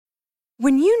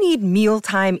When you need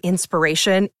mealtime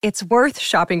inspiration, it's worth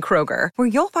shopping Kroger, where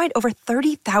you'll find over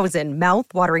 30,000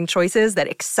 mouth-watering choices that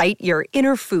excite your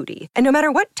inner foodie. And no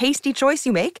matter what tasty choice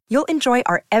you make, you'll enjoy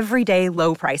our everyday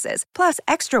low prices, plus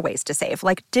extra ways to save,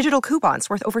 like digital coupons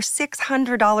worth over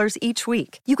 $600 each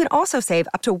week. You can also save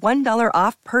up to $1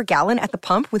 off per gallon at the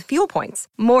pump with fuel points.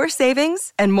 More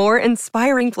savings and more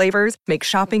inspiring flavors make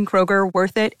shopping Kroger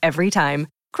worth it every time.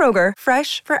 Kroger,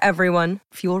 fresh for everyone.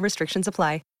 Fuel restrictions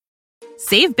apply.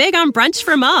 Save big on brunch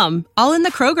for mom, all in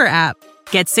the Kroger app.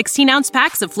 Get 16-ounce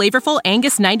packs of flavorful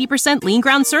Angus 90% lean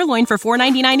ground sirloin for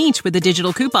 $4.99 each with a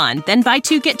digital coupon. Then buy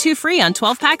 2, get 2 free on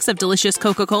 12 packs of delicious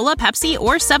Coca-Cola, Pepsi,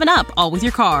 or 7-Up, all with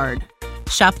your card.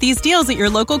 Shop these deals at your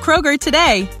local Kroger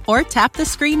today, or tap the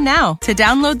screen now to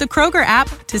download the Kroger app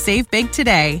to save big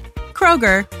today.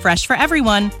 Kroger, fresh for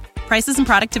everyone. Prices and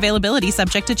product availability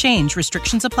subject to change.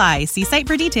 Restrictions apply. See site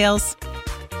for details.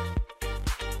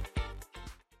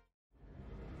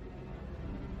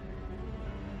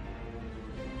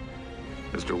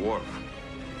 Mr. Worf.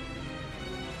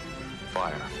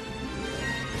 Fire.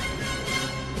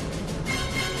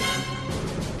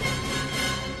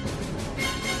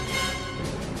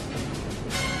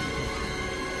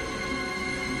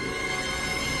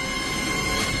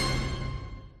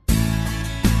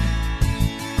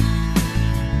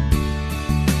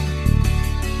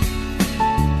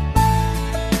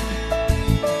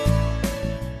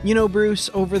 You know, Bruce,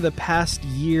 over the past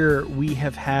year, we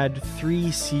have had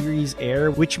 3 series air,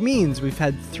 which means we've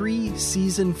had 3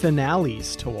 season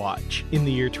finales to watch in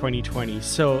the year 2020.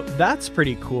 So that's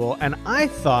pretty cool. And I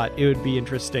thought it would be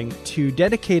interesting to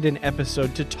dedicate an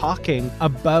episode to talking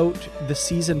about the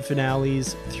season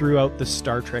finales throughout the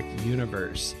Star Trek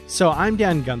universe. So I'm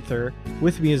Dan Gunther.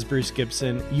 With me is Bruce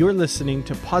Gibson. You're listening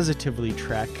to Positively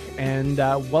Trek, and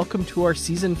welcome to our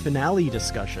season finale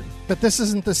discussion. But this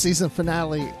isn't the season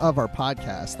finale of our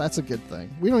podcast. That's a good thing.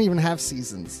 We don't even have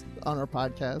seasons on our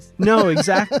podcast. No,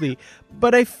 exactly.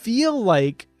 But I feel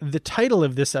like the title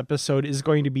of this episode is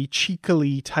going to be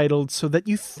cheekily titled so that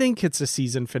you think it's a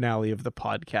season finale of the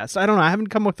podcast. I don't know. I haven't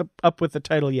come up with the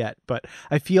title yet, but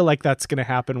I feel like that's going to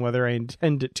happen whether I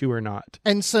intend it to or not.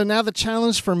 And so now the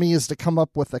challenge for me is to come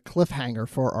up with a cliffhanger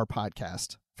for our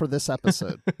podcast for this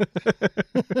episode.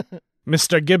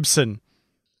 Mr. Gibson.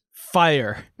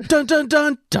 Fire. Dun, dun,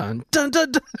 dun, dun, dun,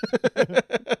 dun, dun.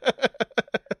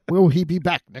 Will he be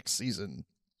back next season?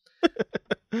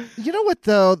 You know what,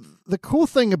 though? The cool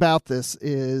thing about this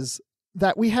is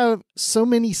that we have so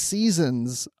many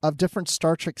seasons of different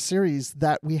Star Trek series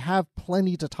that we have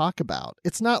plenty to talk about.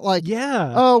 It's not like,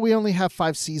 oh, we only have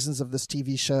 5 seasons of this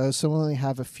TV show, so we only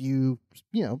have a few,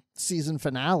 season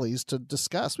finales to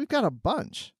discuss. We've got a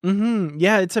bunch. Mm-hmm.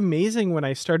 Yeah, it's amazing when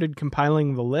I started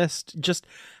compiling the list, just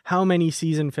how many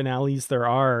season finales there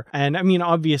are. And I mean,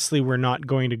 obviously, we're not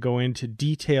going to go into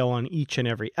detail on each and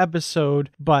every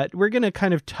episode, but we're going to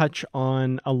kind of touch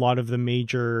on a lot of the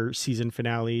major season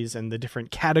finales and the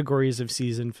different categories of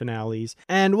season finales.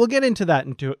 And we'll get into that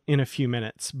in a few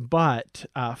minutes. But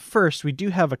first, we do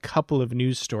have a couple of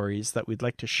news stories that we'd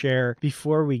like to share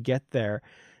before we get there.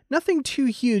 Nothing too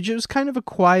huge. It was kind of a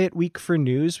quiet week for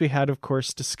news. We had, of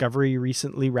course, Discovery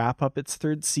recently wrap up its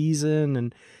 3rd season,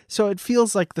 and so it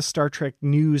feels like the Star Trek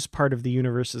news part of the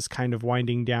universe is kind of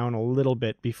winding down a little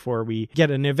bit before we get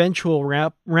an eventual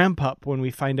ramp up when we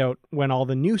find out when all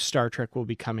the new Star Trek will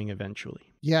be coming eventually.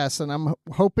 Yes, and I'm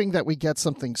hoping that we get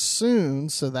something soon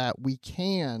so that we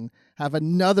can have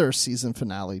another season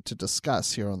finale to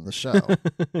discuss here on the show.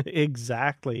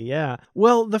 Exactly, yeah.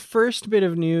 Well, the first bit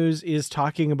of news is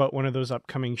talking about one of those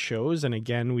upcoming shows, and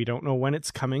again, we don't know when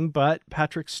it's coming, but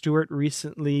Patrick Stewart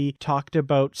recently talked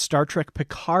about Star Trek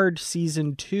Picard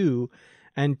Season 2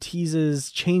 and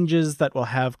teases changes that will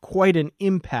have quite an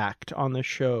impact on the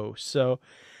show. So,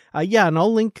 and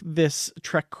I'll link this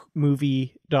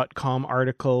trekmovie.com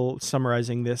article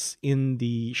summarizing this in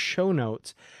the show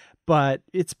notes. But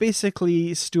it's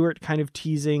basically Stewart kind of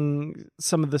teasing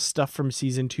some of the stuff from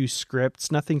season 2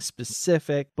 scripts, nothing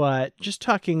specific, but just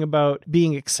talking about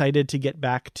being excited to get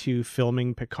back to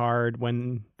filming Picard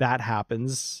when that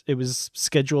happens. It was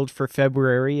scheduled for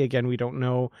February. Again, we don't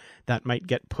know, that might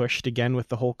get pushed again with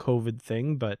the whole COVID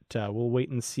thing, but we'll wait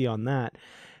and see on that.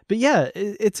 But yeah,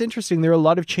 it's interesting. There are a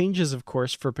lot of changes, of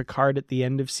course, for Picard at the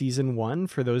end of season 1.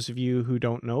 For those of you who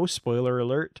don't know, spoiler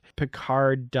alert,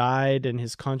 Picard died and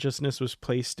his consciousness was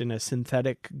placed in a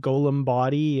synthetic golem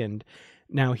body, and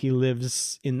now he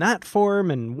lives in that form.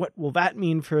 And what will that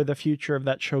mean for the future of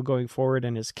that show going forward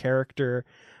and his character?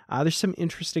 There's some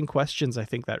interesting questions I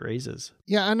think that raises.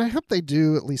 Yeah, and I hope they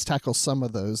do at least tackle some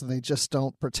of those, and they just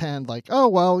don't pretend like, oh,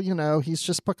 well, he's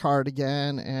just Picard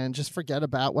again, and just forget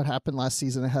about what happened last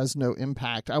season. It has no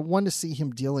impact. I want to see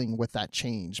him dealing with that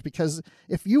change, because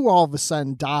if you all of a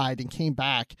sudden died and came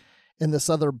back in this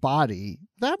other body,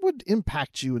 that would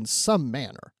impact you in some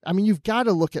manner. I mean, you've got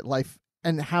to look at life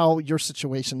and how your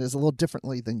situation is a little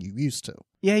differently than you used to.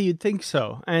 Yeah, you'd think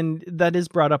so. And that is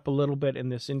brought up a little bit in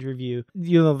this interview.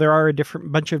 There are a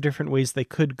bunch of different ways they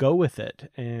could go with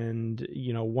it. And,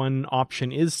 one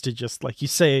option is to just, like you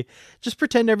say, just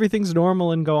pretend everything's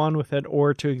normal and go on with it,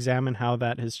 or to examine how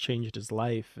that has changed his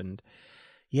life. And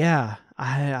yeah,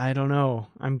 I don't know.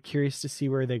 I'm curious to see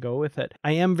where they go with it.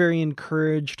 I am very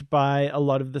encouraged by a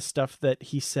lot of the stuff that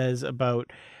he says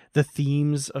about the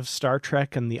themes of Star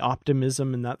Trek and the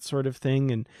optimism and that sort of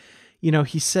thing. And,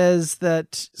 he says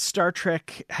that Star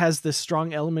Trek has this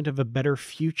strong element of a better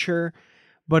future,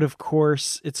 but of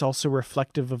course it's also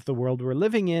reflective of the world we're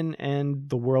living in, and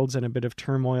the world's in a bit of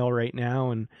turmoil right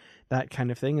now and that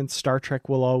kind of thing. And Star Trek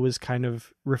will always kind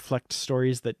of reflect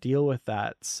stories that deal with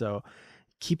that. So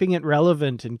keeping it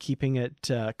relevant and keeping it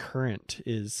current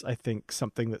is, I think,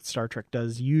 something that Star Trek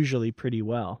does usually pretty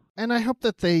well. And I hope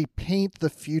that they paint the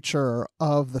future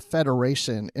of the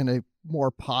Federation in a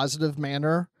more positive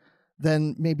manner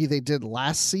than maybe they did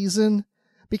last season.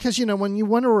 Because, when you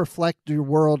want to reflect your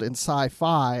world in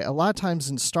sci-fi, a lot of times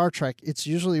in Star Trek, it's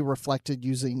usually reflected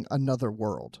using another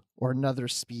world or another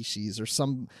species or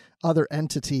some other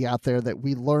entity out there that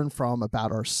we learn from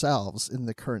about ourselves in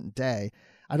the current day.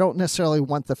 I don't necessarily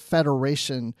want the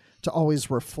Federation to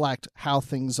always reflect how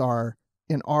things are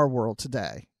in our world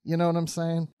today. You know what I'm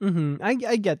saying? Mm-hmm.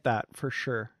 I get that for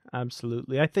sure.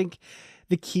 Absolutely. I think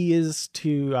the key is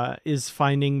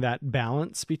finding that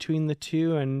balance between the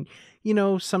two. And,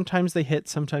 sometimes they hit,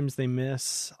 sometimes they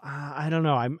miss. I don't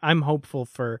know. I'm hopeful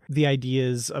for the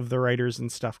ideas of the writers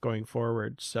and stuff going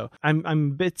forward. So I'm a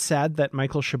bit sad that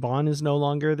Michael Chabon is no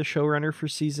longer the showrunner for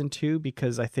season 2,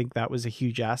 because I think that was a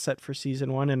huge asset for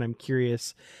season 1. And I'm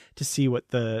curious to see what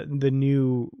the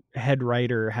new head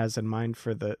writer has in mind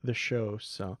for the show.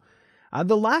 So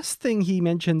the last thing he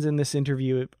mentions in this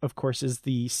interview, of course, is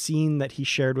the scene that he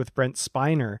shared with Brent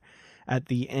Spiner at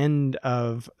the end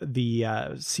of the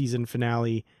season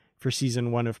finale for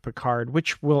season 1 of Picard,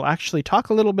 which we'll actually talk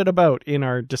a little bit about in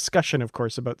our discussion, of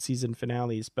course, about season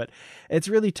finales. But it's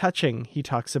really touching. He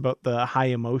talks about the high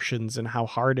emotions and how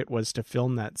hard it was to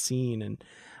film that scene. And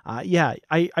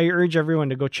I urge everyone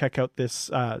to go check out this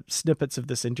snippets of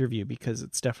this interview, because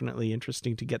it's definitely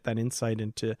interesting to get that insight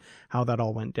into how that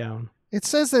all went down. It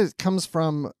says that it comes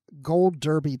from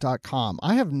goldderby.com.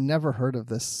 I have never heard of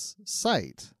this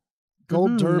site.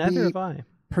 Gold Derby. Neither have I.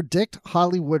 Predict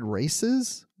Hollywood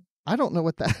races? I don't know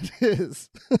what that is.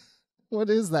 What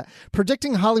is that?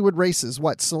 Predicting Hollywood races.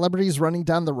 What? Celebrities running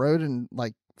down the road and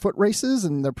like foot races,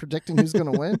 and they're predicting who's going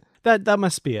to win? That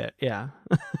must be it. Yeah,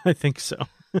 I think so.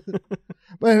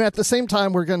 But at the same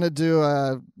time, we're going to do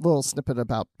a little snippet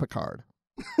about Picard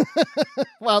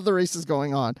while the race is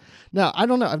going on. Now, I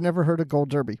don't know. I've never heard of Gold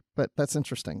Derby, but that's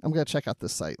interesting. I'm going to check out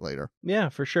this site later. Yeah,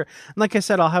 for sure. And like I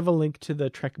said, I'll have a link to the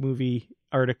Trek movie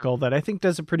article that I think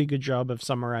does a pretty good job of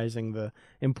summarizing the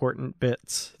important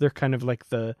bits. They're kind of like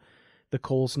the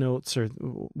Cole's Notes, or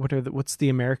what's the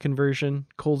American version?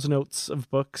 Cole's Notes of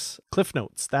books? Cliff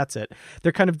Notes, that's it.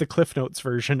 They're kind of the Cliff Notes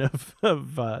version of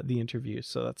the interview,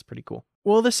 so that's pretty cool.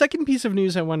 Well, the second piece of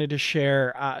news I wanted to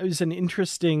share is an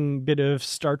interesting bit of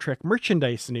Star Trek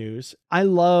merchandise news. I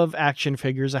love action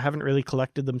figures. I haven't really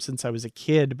collected them since I was a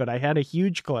kid, but I had a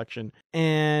huge collection.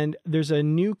 And there's a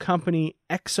new company,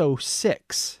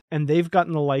 Exo-6, and they've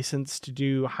gotten the license to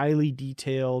do highly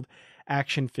detailed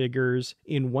action figures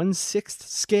in 1/6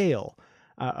 scale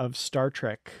of Star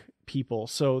Trek people.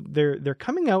 So they're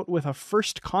coming out with a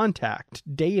first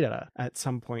contact data at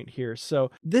some point here. So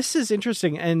this is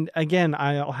interesting. And again,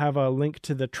 I'll have a link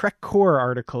to the Trek Core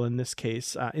article in this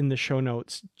case in the show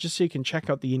notes, just so you can check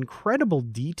out the incredible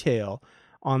detail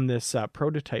on this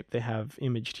prototype they have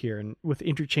imaged here, and with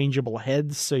interchangeable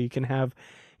heads. So you can have,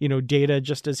 Data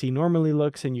just as he normally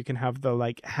looks, and you can have the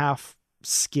like half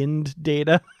skinned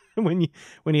Data when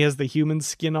he has the human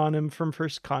skin on him from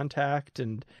first contact,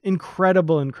 and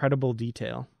incredible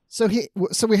detail. So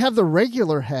we have the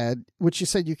regular head, which you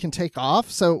said you can take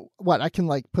off. So what, I can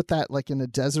like put that like in a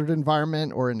desert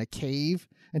environment or in a cave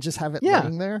and just have it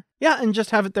laying there? Yeah, and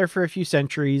just have it there for a few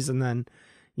centuries, and then,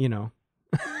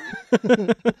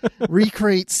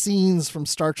 recreate scenes from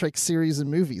Star Trek series and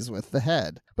movies with the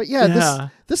head. But yeah.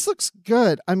 This looks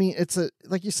good. I mean, it's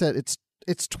like you said,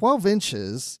 it's 12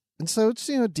 inches. And so it's,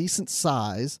 decent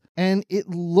size. And it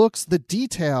looks, the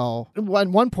detail, at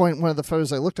one point, one of the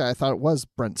photos I looked at, I thought it was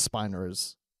Brent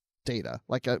Spiner's Data.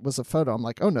 Like it was a photo. I'm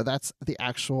like, oh no, that's the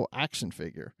actual action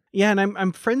figure. Yeah, and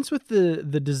I'm friends with the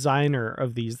designer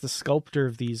of these, the sculptor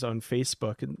of these on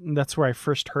Facebook. And that's where I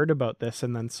first heard about this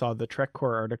and then saw the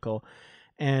TrekCore article.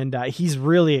 And he's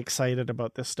really excited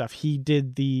about this stuff. He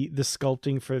did the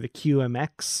sculpting for the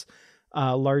QMX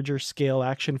larger scale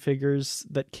action figures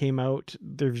that came out.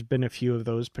 There's been a few of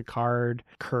those, Picard,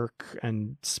 Kirk,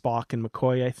 and Spock and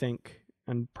McCoy, I think.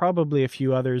 And probably a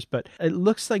few others, but it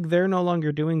looks like they're no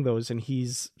longer doing those, and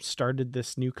he's started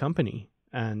this new company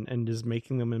and is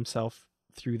making them himself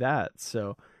through that.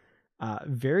 So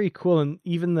very cool. And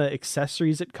even the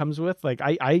accessories it comes with, like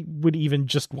I would even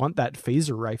just want that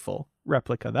phaser rifle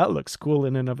replica. That looks cool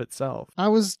in and of itself. I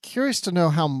was curious to know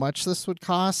how much this would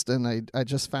cost, and I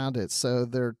just found it. So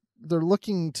they're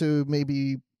looking to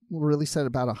maybe release at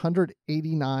about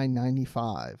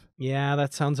 $189.95. Yeah,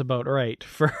 that sounds about right.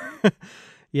 For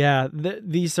yeah,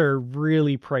 these are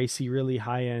really pricey, really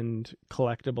high-end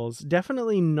collectibles.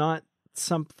 Definitely not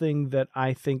something that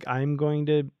I think I'm going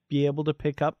to be able to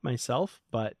pick up myself,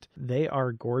 but they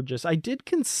are gorgeous. I did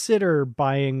consider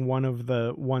buying one of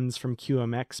the ones from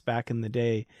QMX back in the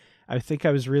day. I think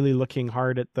I was really looking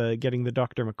hard at getting the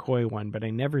Dr. McCoy one, but I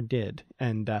never did.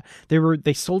 And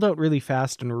they sold out really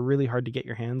fast and were really hard to get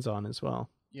your hands on as well.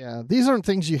 Yeah, these aren't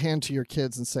things you hand to your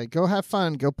kids and say, go have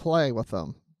fun, go play with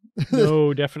them.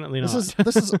 No, definitely not.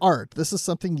 This is art. This is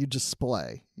something you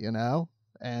display,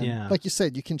 And like you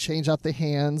said, you can change out the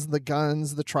hands, the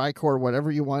guns, the tricorder,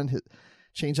 whatever you want.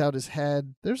 Change out his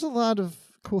head. There's a lot of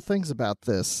cool things about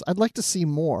this. I'd like to see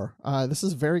more. This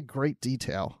is very great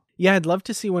detail. Yeah, I'd love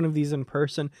to see one of these in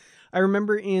person. I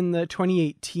remember in the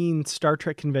 2018 Star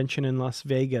Trek convention in Las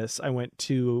Vegas, I went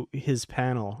to his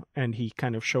panel and he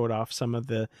kind of showed off some of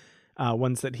the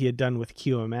ones that he had done with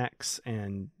QMX,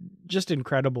 and just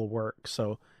incredible work.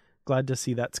 So glad to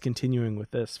see that's continuing with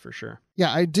this for sure.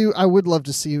 Yeah, I do. I would love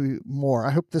to see more.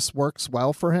 I hope this works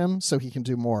well for him so he can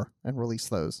do more and release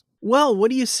those. Well,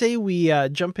 what do you say we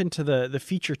jump into the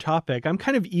feature topic? I'm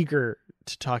kind of eager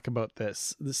to talk about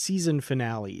this, the season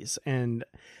finales. And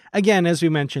again, as we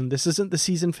mentioned, this isn't the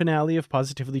season finale of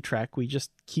Positively Trek. We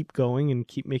just keep going and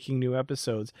keep making new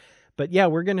episodes. But yeah,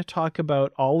 we're going to talk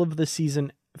about all of the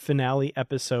season finale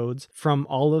episodes from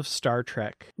all of Star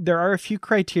Trek. There are a few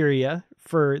criteria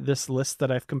for this list that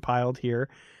I've compiled here.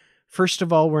 First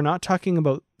of all, we're not talking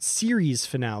about series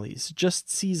finales, just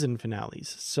season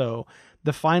finales. So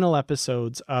the final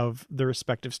episodes of the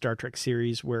respective Star Trek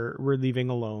series we're leaving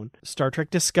alone. Star Trek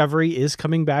Discovery is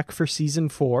coming back for season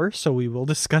 4, so we will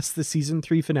discuss the season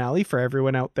 3 finale for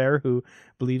everyone out there who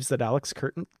believes that Alex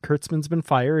Kurtzman's been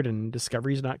fired and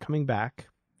Discovery's not coming back.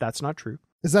 That's not true.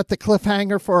 Is that the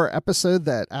cliffhanger for our episode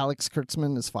that Alex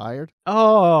Kurtzman is fired?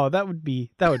 Oh, that would be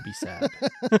sad.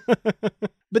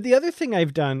 But the other thing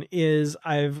I've done is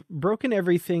I've broken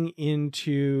everything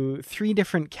into 3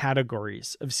 different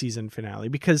categories of season finale,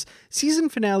 because season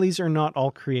finales are not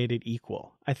all created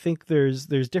equal. I think there's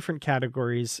different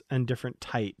categories and different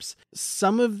types.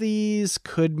 Some of these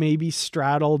could maybe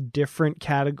straddle different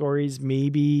categories.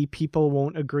 Maybe people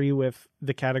won't agree with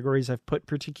the categories I've put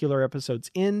particular episodes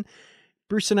in.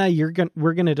 Bruce and I,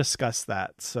 we're going to discuss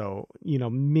that. So,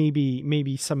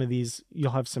 maybe some of these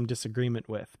you'll have some disagreement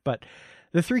with, but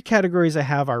the 3 categories I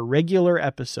have are regular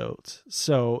episodes.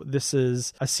 So this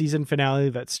is a season finale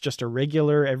that's just a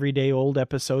regular, everyday old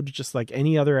episode, just like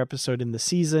any other episode in the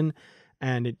season.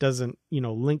 And it doesn't,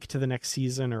 link to the next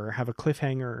season or have a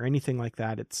cliffhanger or anything like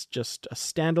that. It's just a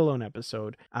standalone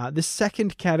episode. The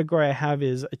second category I have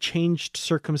is a changed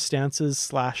circumstances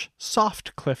 /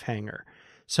 soft cliffhanger.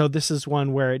 So this is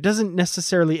one where it doesn't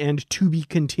necessarily end to be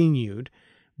continued,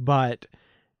 but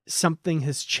something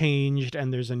has changed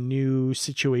and there's a new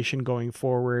situation going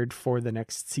forward for the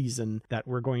next season that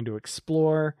we're going to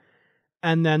explore.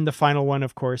 And then the final one,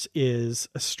 of course, is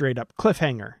a straight up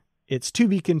cliffhanger. It's to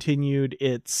be continued.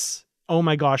 It's, oh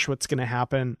my gosh, what's going to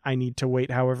happen? I need to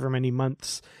wait however many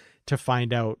months to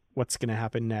find out what's going to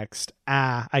happen next.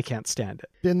 I can't stand it.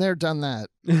 Been there, done that.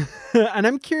 And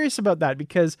I'm curious about that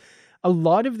because a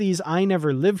lot of these I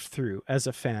never lived through as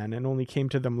a fan and only came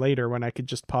to them later when I could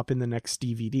just pop in the next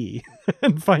DVD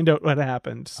and find out what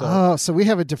happened. So we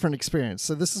have a different experience.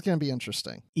 So this is going to be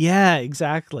interesting. Yeah,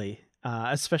 exactly.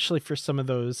 Especially for some of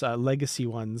those legacy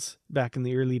ones back in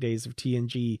the early days of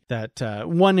TNG. That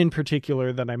one in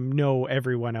particular that I know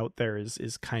everyone out there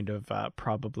is kind of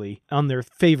probably on their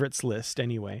favorites list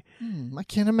anyway. I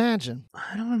can't imagine.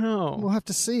 I don't know. We'll have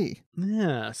to see.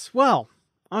 Yes. Well,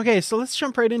 Okay, so let's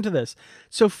jump right into this.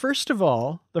 So first of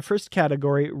all, the first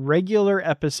category, regular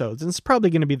episodes. And it's probably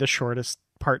going to be the shortest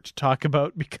part to talk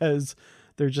about because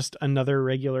they're just another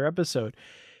regular episode.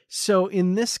 So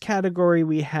in this category,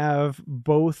 we have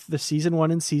both the season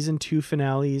 1 and season 2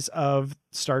 finales of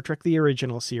Star Trek, the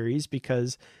original series,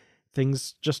 because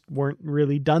things just weren't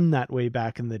really done that way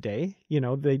back in the day.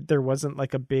 There wasn't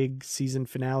like a big season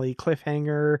finale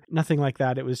cliffhanger, nothing like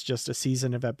that. It was just a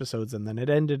season of episodes and then it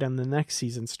ended and the next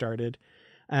season started.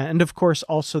 And of course,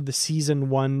 also the season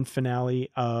 1 finale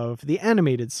of the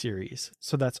animated series.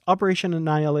 So that's Operation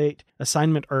Annihilate,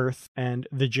 Assignment Earth, and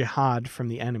The Jihad from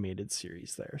the animated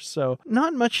series there. So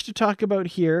not much to talk about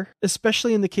here,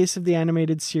 especially in the case of the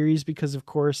animated series, because of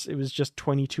course it was just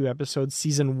 22 episodes.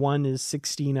 Season 1 is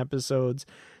 16 episodes.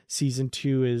 Season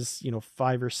 2 is,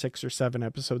 5 or 6 or 7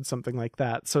 episodes, something like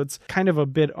that. So it's kind of a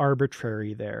bit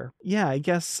arbitrary there. Yeah, I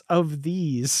guess of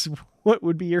these, what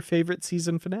would be your favorite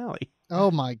season finale? Oh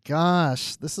my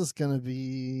gosh, this is going to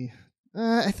be...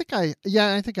 I think I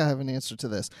have an answer to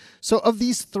this. So of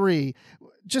these three,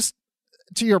 just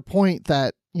to your point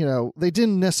that, they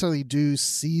didn't necessarily do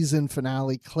season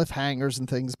finale cliffhangers and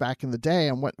things back in the day.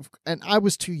 And I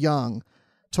was too young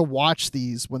to watch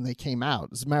these when they came out.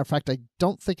 As a matter of fact, I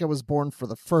don't think I was born for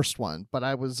the first one, but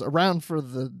I was around for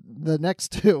the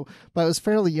next two, but I was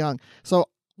fairly young. So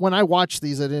when I watched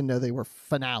these, I didn't know they were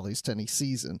finales to any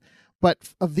season.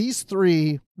 But of these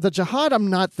three, The Jihad I'm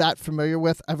not that familiar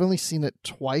with. I've only seen it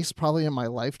twice probably in my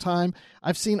lifetime.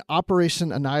 I've seen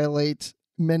Operation Annihilate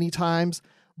many times,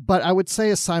 but I would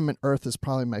say Assignment Earth is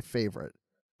probably my favorite.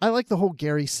 I like the whole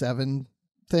Gary 7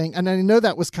 thing, and I know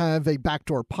that was kind of a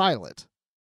backdoor pilot,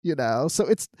 so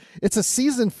it's a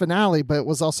season finale, but it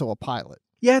was also a pilot.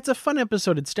 Yeah, it's a fun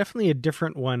episode. It's definitely a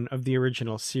different one of the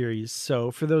original series.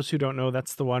 So for those who don't know,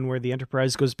 that's the one where the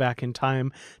Enterprise goes back in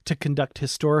time to conduct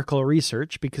historical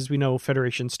research, because we know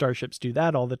Federation starships do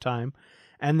that all the time.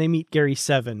 And they meet Gary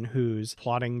 7, who's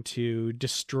plotting to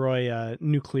destroy a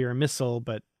nuclear missile,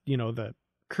 but, the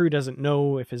crew doesn't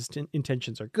know if his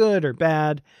intentions are good or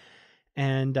bad.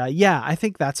 And I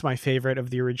think that's my favorite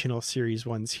of the original series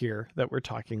ones here that we're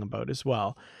talking about as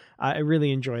well. I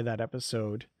really enjoy that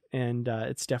episode. And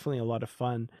it's definitely a lot of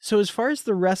fun. So as far as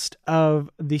the rest of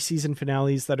the season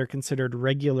finales that are considered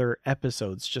regular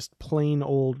episodes, just plain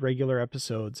old regular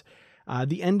episodes,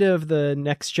 the end of the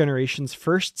Next Generation's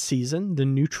first season, The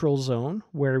Neutral Zone,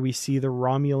 where we see the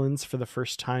Romulans for the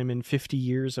first time in 50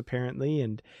 years, apparently.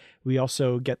 And we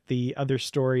also get the other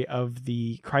story of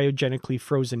the cryogenically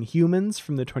frozen humans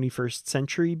from the 21st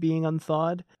century being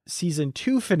unthawed. Season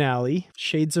 2 finale,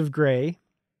 Shades of Grey,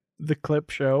 the clip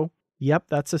show. Yep,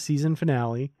 that's a season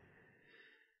finale.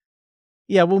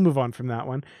 Yeah, we'll move on from that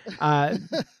one.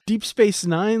 Deep Space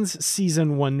Nine's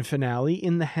season 1 finale,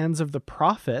 In the Hands of the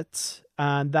Prophets.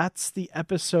 That's the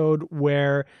episode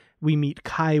where we meet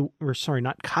Vedic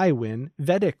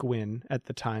Wynn at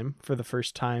the time for the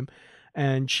first time.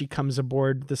 And she comes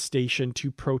aboard the station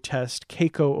to protest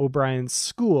Keiko O'Brien's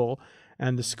school.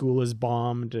 And the school is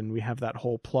bombed, and we have that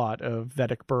whole plot of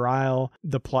Vedic Bareil,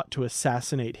 the plot to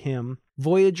assassinate him.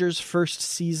 Voyager's first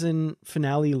season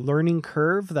finale, Learning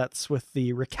Curve, that's with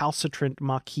the recalcitrant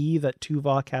Maquis that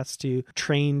Tuvok has to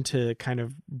train to kind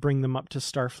of bring them up to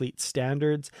Starfleet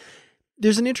standards.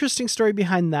 There's an interesting story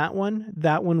behind that one.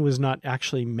 That one was not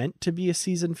actually meant to be a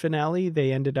season finale.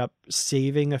 They ended up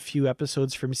saving a few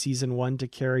episodes from season 1 to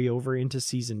carry over into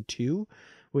season 2.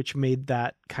 Which made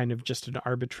that kind of just an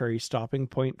arbitrary stopping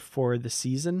point for the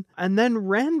season. And then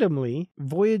randomly,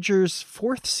 Voyager's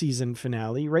 4th season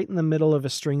finale, right in the middle of a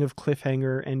string of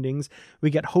cliffhanger endings, we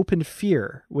get Hope and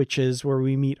Fear, which is where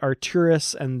we meet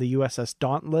Arcturus and the USS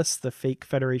Dauntless, the fake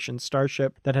Federation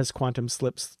starship that has quantum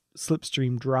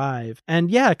slipstream drive. And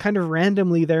yeah, kind of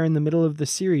randomly there in the middle of the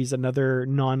series, another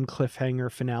non-cliffhanger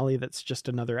finale that's just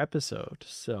another episode.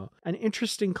 So an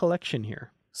interesting collection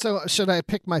here. So should I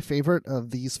pick my favorite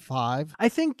of these 5? I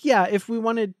think, yeah, if we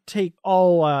want to take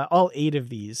all 8 of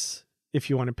these, if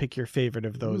you want to pick your favorite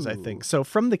of those, I think. So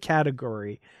from the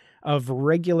category of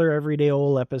regular everyday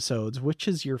old episodes, which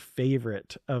is your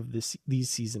favorite of these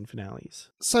season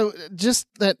finales? So just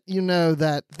that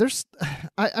that there's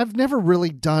I've never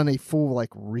really done a full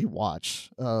rewatch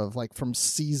of from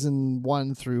season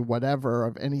 1 through whatever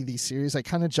of any of these series. I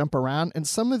kind of jump around, and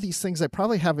some of these things I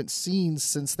probably haven't seen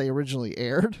since they originally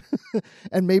aired.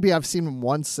 And maybe I've seen them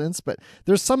once since, but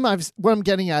there's some what I'm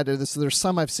getting at is there's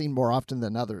some I've seen more often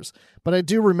than others. But I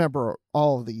do remember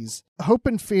all of these. Hope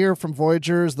and Fear from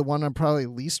Voyager is the one I probably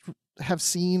least have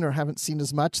seen or haven't seen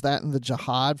as much. That and The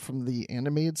Jihad from the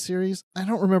animated series. I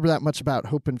don't remember that much about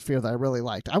Hope and Fear that I really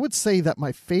liked. I would say that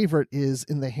my favorite is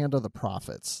In the Hand of the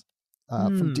Prophets.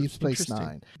 from Deep Space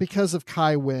Nine. Because of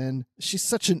Kai Wynn, she's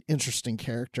such an interesting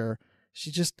character.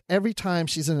 She just, every time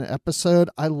she's in an episode,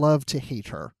 I love to hate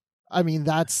her. I mean,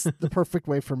 that's the perfect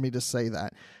way for me to say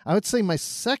that. I would say my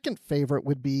second favorite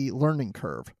would be Learning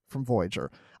Curve from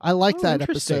Voyager. I like that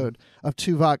episode of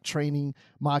Tuvok training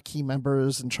Maquis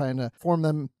members and trying to form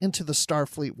them into the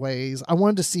Starfleet ways. I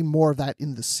wanted to see more of that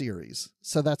in the series.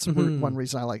 So that's one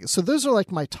reason I like it. So those are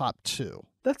like my top two.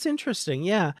 That's interesting.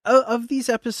 Yeah. Of these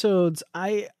episodes,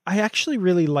 I actually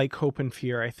really like Hope and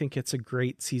Fear. I think it's a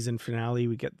great season finale.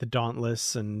 We get the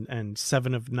Dauntless and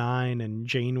Seven of Nine and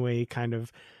Janeway kind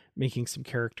of making some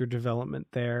character development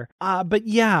there. But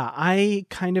yeah, I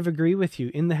kind of agree with you.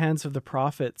 In the Hands of the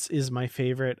Prophets is my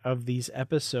favorite of these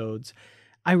episodes.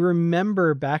 I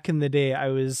remember back in the day, I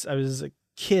was a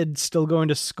kid still going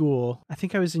to school. I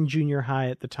think I was in junior high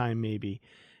at the time, maybe.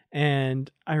 And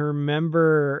I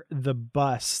remember the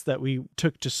bus that we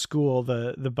took to school,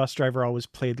 the bus driver always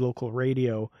played local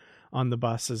radio on the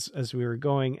bus as we were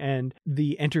going, and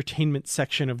the entertainment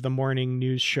section of the morning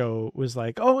news show was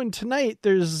like, oh, and tonight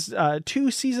there's 2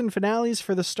 season finales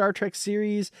for the Star Trek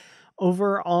series.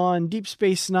 Over on Deep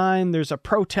Space Nine, there's a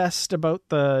protest about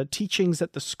the teachings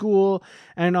at the school,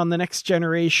 and on The Next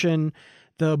Generation,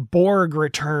 the Borg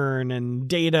return and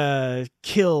Data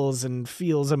kills and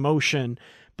feels emotion.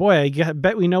 Boy, I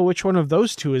bet we know which one of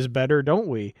those two is better, don't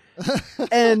we?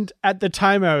 And at the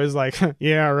time I was like,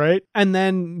 yeah, right. And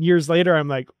then years later, I'm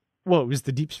like, well, it was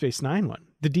the Deep Space Nine one.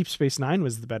 The Deep Space Nine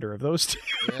was the better of those two.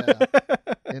 Yeah.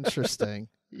 Interesting.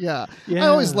 Yeah. I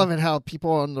always love it how people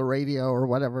on the radio or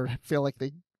whatever feel like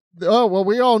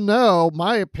we all know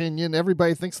my opinion.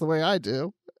 Everybody thinks the way I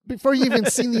do before you even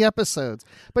seen the episodes.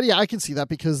 But yeah, I can see that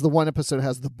because the one episode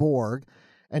has the Borg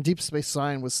and Deep Space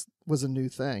Nine was a new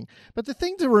thing. But the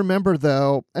thing to remember,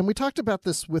 though, and we talked about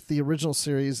this with the original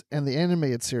series and the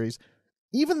animated series,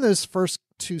 even those first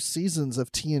 2 seasons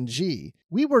of TNG,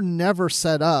 we were never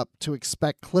set up to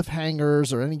expect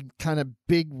cliffhangers or any kind of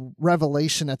big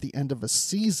revelation at the end of a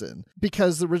season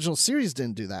because the original series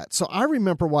didn't do that. So I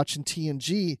remember watching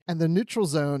TNG and the Neutral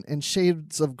Zone and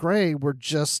Shades of Grey were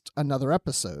just another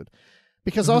episode.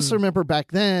 Because also remember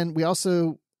back then, we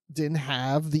also didn't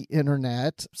have the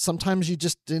internet. Sometimes you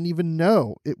just didn't even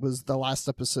know it was the last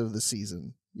episode of the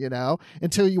season,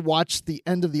 until you watch the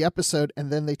end of the episode and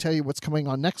then they tell you what's coming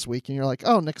on next week and you're like,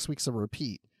 oh, next week's a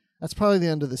repeat. That's probably the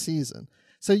end of the season.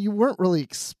 So you weren't really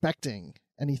expecting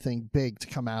anything big to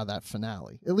come out of that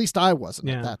finale. At least I wasn't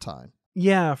at that time.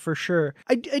 Yeah, for sure.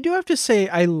 I do have to say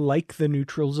I like the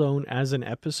Neutral Zone as an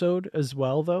episode as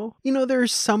well, though.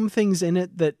 There's some things in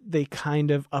it that they kind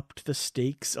of upped the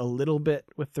stakes a little bit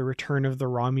with the return of the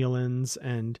Romulans,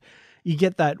 and you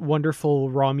get that wonderful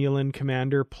Romulan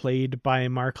commander played by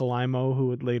Mark Alimo, who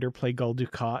would later play Gul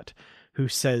Dukat, who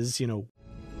says,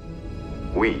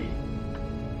 We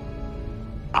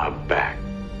are back.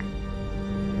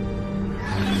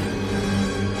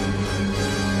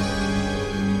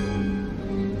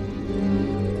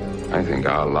 I think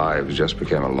our lives just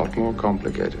became a lot more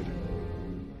complicated.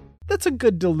 That's a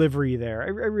good delivery there. I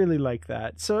really like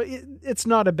that. So it's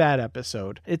not a bad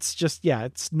episode. It's just,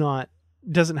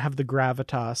 doesn't have the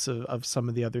gravitas of some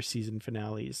of the other season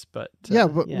finales. But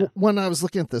when I was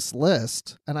looking at this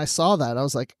list and I saw that, I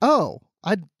was like, oh,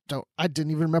 I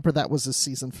didn't even remember that was a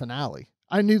season finale.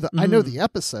 I knew I know the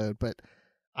episode, but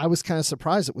I was kind of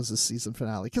surprised it was a season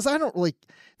finale because the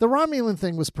Romulan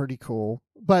thing was pretty cool,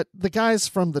 but the guys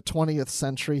from the 20th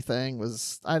century thing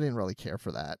I didn't really care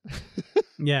for that.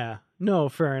 Yeah, no,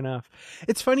 fair enough.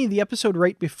 It's funny, the episode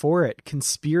right before it,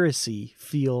 Conspiracy,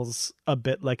 feels a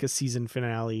bit like a season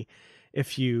finale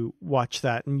if you watch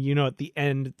that. And at the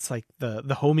end, it's like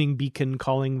the homing beacon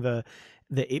calling the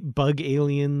bug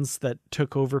aliens that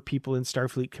took over people in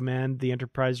Starfleet Command. The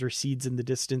Enterprise recedes in the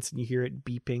distance and you hear it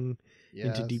beeping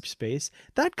into deep space.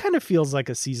 That kind of feels like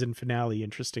a season finale,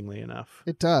 interestingly enough.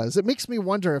 It does. It makes me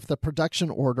wonder if the production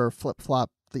order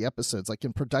flip-flopped the episodes. Like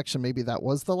in production, maybe that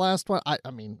was the last one. I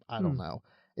don't know.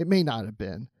 It may not have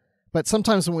been. But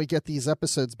sometimes when we get these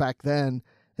episodes back then,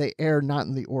 they air not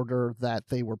in the order that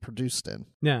they were produced in.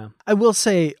 Yeah. I will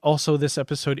say also this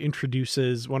episode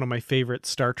introduces one of my favorite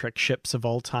Star Trek ships of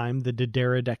all time, the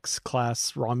D'Deridex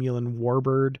class Romulan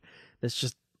Warbird. It's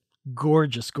just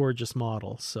gorgeous, gorgeous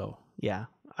model. So yeah,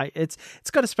 it's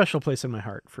got a special place in my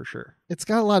heart for sure. It's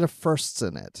got a lot of firsts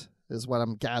in it, is what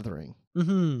I'm gathering.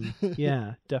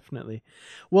 Yeah, definitely.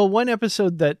 Well, one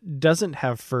episode that doesn't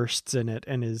have firsts in it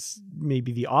and is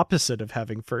maybe the opposite of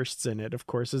having firsts in it, of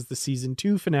course, is the season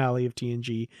 2 finale of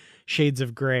TNG, Shades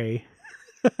of Grey.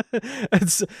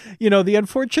 It's, the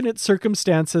unfortunate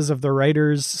circumstances of the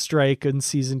writers' strike in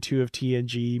season 2 of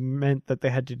TNG meant that they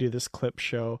had to do this clip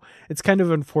show. It's kind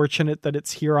of unfortunate that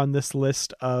it's here on this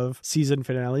list of season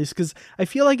finales, because I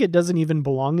feel like it doesn't even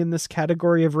belong in this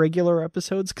category of regular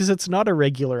episodes, because it's not a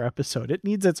regular episode. It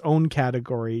needs its own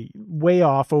category way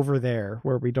off over there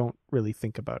where we don't really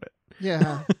think about it.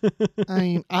 Yeah. I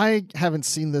mean, I haven't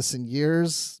seen this in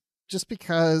years just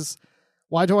because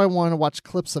why do I want to watch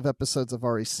clips of episodes I've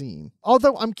already seen?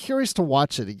 Although I'm curious to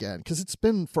watch it again because it's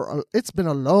been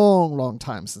a long, long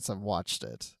time since I've watched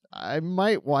it. I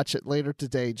might watch it later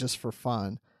today just for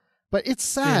fun. But it's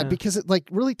sad because it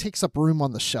really takes up room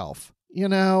on the shelf.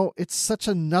 It's such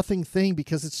a nothing thing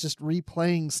because it's just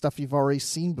replaying stuff you've already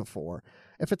seen before.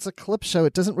 If it's a clip show,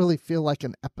 it doesn't really feel like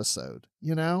an episode,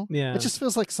 Yeah. It just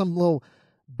feels like some little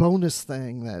bonus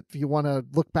thing that if you want to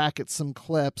look back at some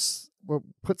clips, or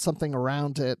put something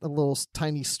around it, a little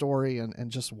tiny story,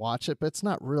 and just watch it, but it's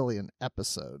not really an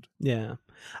episode. Yeah.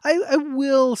 I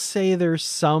will say there's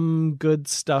some good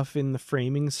stuff in the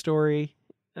framing story.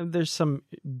 There's some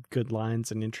good lines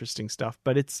and interesting stuff,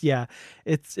 but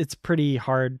it's pretty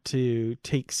hard to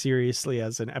take seriously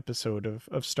as an episode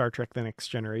of Star Trek The Next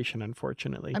Generation,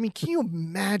 unfortunately. I mean, can you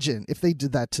imagine if they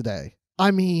did that today?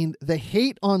 I mean, the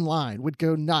hate online would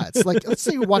go nuts. Let's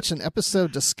say you watch an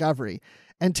episode Discovery,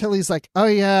 and Tilly's like, oh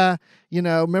yeah,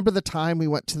 remember the time we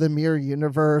went to the Mirror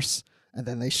Universe? And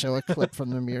then they show a clip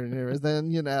from the Mirror Universe.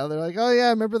 Then, they're like, oh yeah,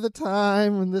 remember the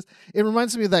time when this... It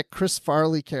reminds me of that Chris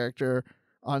Farley character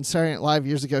on Saturday Night Live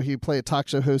years ago. He'd play a talk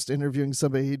show host interviewing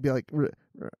somebody. He'd be like,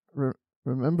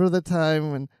 remember the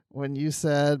time when you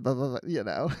said blah, blah,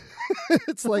 blah,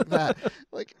 It's like that.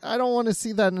 I don't want to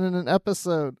see that in an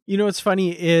episode. What's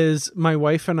funny is my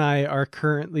wife and I are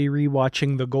currently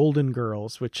rewatching The Golden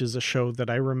Girls, which is a show that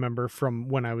I remember from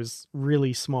when I was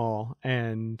really small,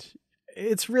 and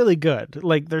it's really good.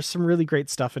 There's some really great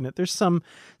stuff in it. There's some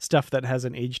stuff that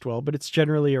hasn't aged well, but it's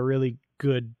generally a really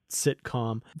good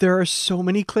sitcom. There are so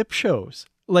many clip shows.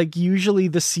 Usually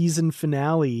the season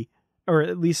finale, or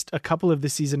at least a couple of the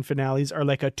season finales, are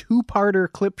like a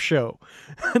 2-parter clip show,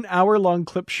 an hour-long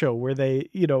clip show where they,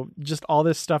 just all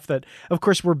this stuff that, of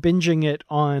course, we're binging it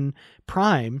on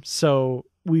Prime. So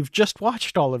we've just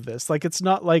watched all of this. It's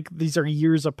not like these are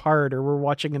years apart or we're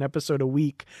watching an episode a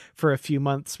week for a few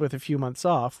months with a few months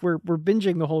off. We're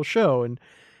binging the whole show and,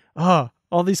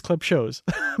 all these clip shows,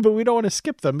 but we don't want to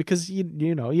skip them because you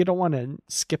don't want to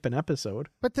skip an episode.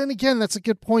 But then again, that's a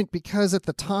good point because at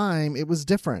the time it was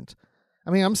different. I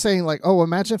mean, I'm saying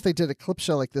imagine if they did a clip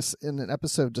show like this in an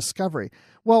episode of Discovery.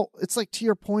 Well, it's to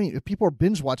your point, if people are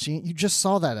binge watching it, you just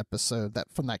saw that episode that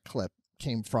from that clip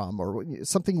came from or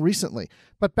something recently.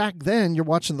 But back then you're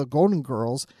watching The Golden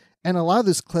Girls and a lot of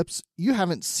those clips, you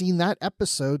haven't seen that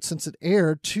episode since it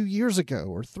aired 2 years ago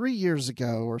or 3 years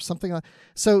ago or something like that.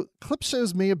 So clip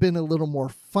shows may have been a little more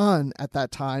fun at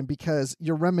that time because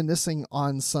you're reminiscing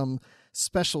on some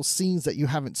special scenes that you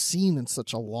haven't seen in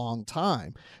such a long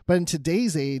time. But in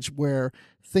today's age where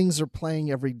things are playing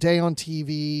every day on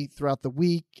TV throughout the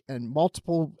week and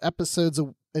multiple episodes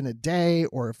in a day,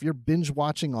 or if you're binge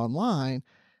watching online,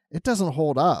 it doesn't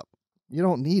hold up. You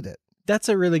don't need it. That's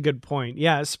a really good point.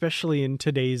 Yeah, especially in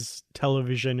today's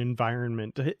television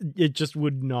environment. It just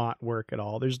would not work at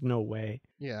all. There's no way.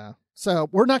 Yeah. So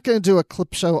we're not going to do a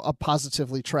clip show of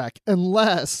Positively Trek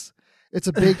unless it's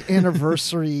a big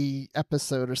anniversary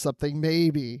episode or something.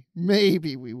 Maybe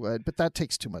we would, but that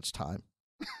takes too much time.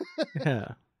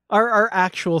 Yeah. Our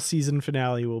actual season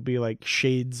finale will be like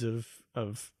shades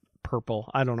of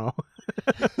purple. I don't know.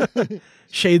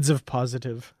 Shades of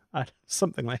positive.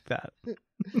 Something like that.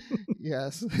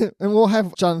 Yes. And we'll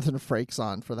have Jonathan Frakes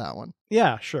on for that one.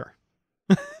 Yeah, sure.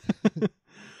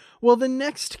 Well, the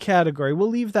next category, we'll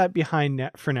leave that behind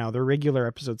for now, the regular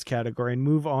episodes category, and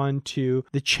move on to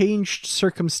the changed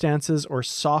circumstances or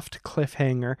soft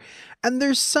cliffhanger. And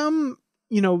there's some,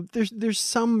 there's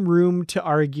some room to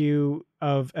argue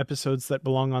of episodes that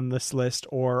belong on this list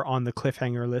or on the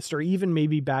cliffhanger list, or even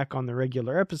maybe back on the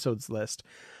regular episodes list.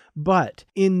 But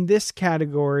in this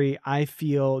category, I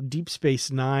feel Deep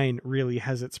Space Nine really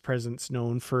has its presence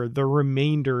known for the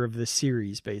remainder of the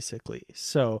series, basically.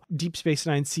 So Deep Space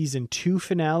Nine Season 2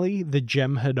 finale, the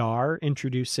Jem'Hadar,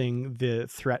 introducing the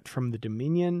threat from the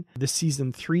Dominion. The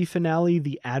Season 3 finale,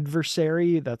 the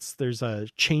Adversary, there's a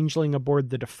changeling aboard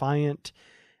the Defiant.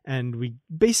 And we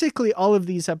basically, all of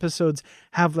these episodes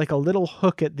have like a little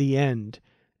hook at the end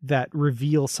that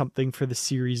reveal something for the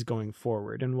series going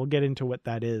forward. And we'll get into what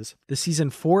that is. The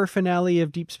season 4 finale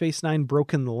of Deep Space Nine,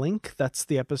 Broken Link. That's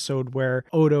the episode where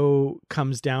Odo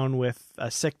comes down with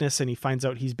a sickness and he finds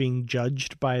out he's being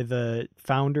judged by the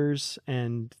Founders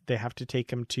and they have to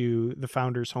take him to the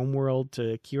Founders' homeworld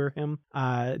to cure him.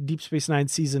 Deep Space Nine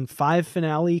season 5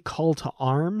 finale, Call to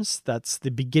Arms. That's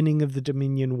the beginning of the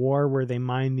Dominion War where they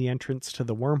mine the entrance to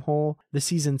the wormhole. The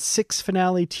season 6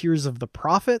 finale, Tears of the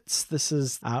Prophets. This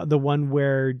is the one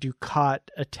where Dukat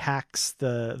attacks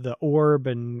the orb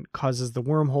and causes the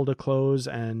wormhole to close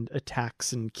and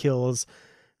attacks and kills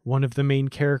one of the main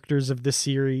characters of the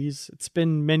series. It's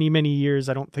been many, many years.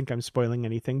 I don't think I'm spoiling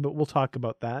anything, but we'll talk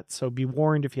about that. So be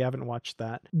warned if you haven't watched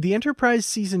that. The Enterprise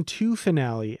season 2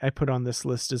 finale I put on this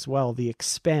list as well, The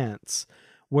Expanse,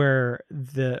 where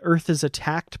the Earth is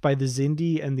attacked by the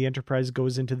Xindi and the Enterprise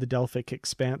goes into the Delphic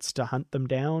Expanse to hunt them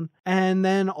down. And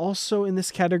then also in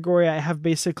this category, I have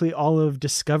basically all of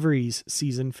Discovery's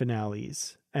season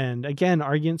finales. And again,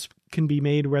 arguments can be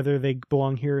made whether they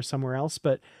belong here or somewhere else,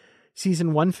 but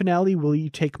season 1 finale, Will You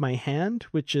Take My Hand,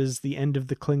 which is the end of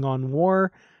the Klingon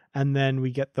War. And then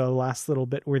we get the last little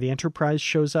bit where the Enterprise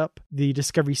shows up. The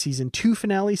Discovery season 2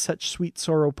 finale, Such Sweet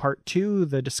Sorrow Part 2.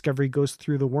 The Discovery goes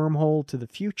through the wormhole to the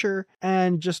future.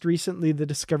 And just recently, the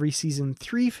Discovery season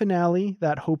 3 finale,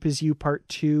 That Hope Is You Part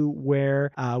 2,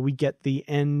 where we get the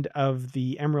end of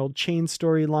the Emerald Chain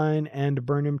storyline and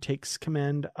Burnham takes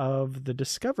command of the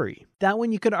Discovery. That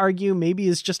one you could argue maybe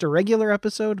is just a regular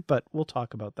episode, but we'll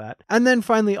talk about that. And then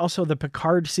finally, also the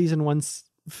Picard season 1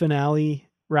 finale,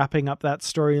 wrapping up that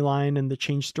storyline and the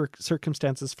changed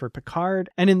circumstances for Picard.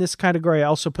 And in this category, I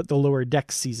also put the Lower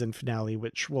Decks season finale,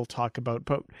 which we'll talk about.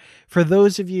 But for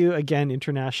those of you, again,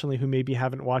 internationally, who maybe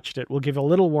haven't watched it, we'll give a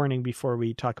little warning before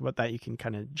we talk about that. You can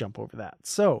kind of jump over that.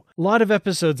 So, a lot of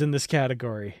episodes in this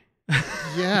category.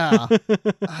 Yeah.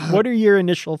 What are your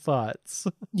initial thoughts?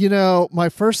 My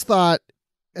first thought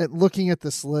at looking at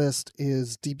this list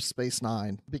is Deep Space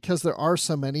Nine, because there are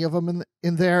so many of them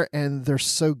in there and they're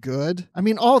so good. I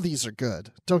mean, all these are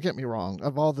good. Don't get me wrong,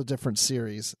 of all the different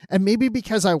series. And maybe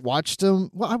because I watched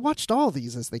them, I watched all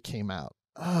these as they came out.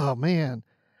 Oh, man.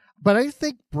 But I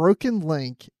think Broken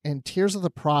Link and Tears of the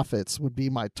Prophets would be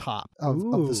my top of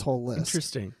this whole list.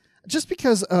 Interesting. Just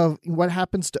because of what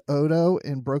happens to Odo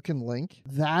in Broken Link.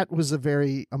 That was a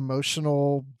very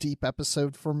emotional, deep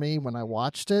episode for me when I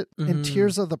watched it. Mm-hmm. And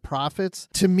Tears of the Prophets,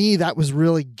 to me, that was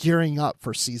really gearing up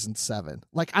for season 7.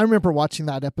 Like, I remember watching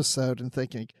that episode and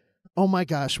thinking, oh my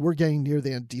gosh, we're getting near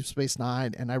the end of Deep Space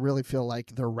Nine, and I really feel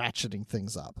like they're ratcheting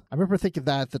things up. I remember thinking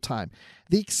that at the time.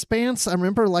 The Expanse, I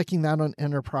remember liking that on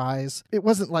Enterprise. It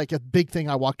wasn't like a big thing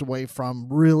I walked away from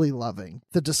really loving.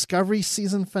 The Discovery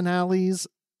season finales,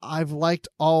 I've liked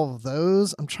all of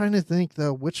those. I'm trying to think,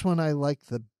 though, which one I like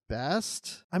the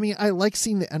best. I mean, I like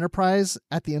seeing the Enterprise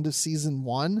at the end of season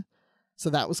 1,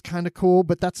 so that was kind of cool,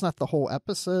 but that's not the whole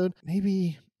episode.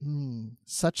 Maybe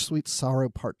Such Sweet Sorrow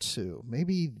Part 2.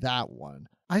 Maybe that one.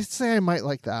 I'd say I might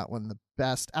like that one the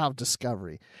best out of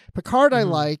Discovery. Picard I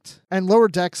liked, and Lower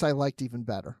Decks I liked even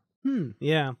better.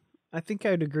 Yeah, I think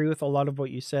I'd agree with a lot of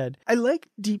what you said. I like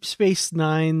Deep Space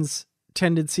Nine's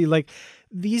tendency, like,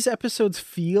 these episodes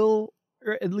feel,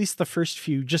 or at least the first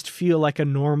few, just feel like a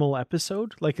normal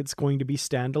episode, like it's going to be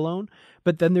standalone.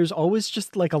 But then there's always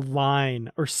just like a line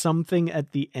or something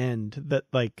at the end that,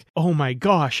 like, oh my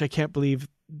gosh, I can't believe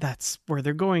that's where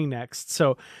they're going next.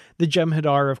 So the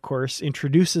Jem'Hadar, of course,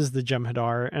 introduces the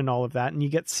Jem'Hadar and all of that. And you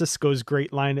get Sisko's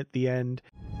great line at the end.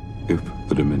 If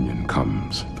the Dominion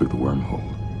comes through the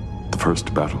wormhole, the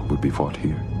first battle would be fought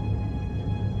here.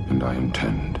 And I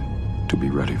intend to be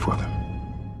ready for them.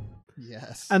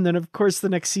 Yes. And then, of course, the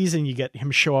next season, you get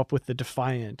him show up with the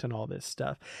Defiant and all this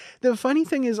stuff. The funny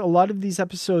thing is, a lot of these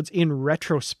episodes in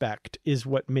retrospect is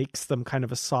what makes them kind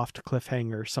of a soft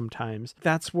cliffhanger sometimes.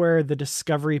 That's where the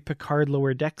Discovery Picard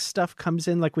Lower Decks stuff comes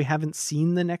in. Like, we haven't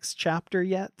seen the next chapter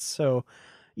yet. So,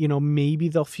 maybe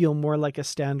they'll feel more like a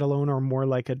standalone or more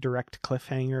like a direct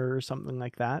cliffhanger or something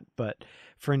like that. But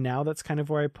for now, that's kind of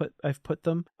where I've put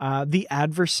them. The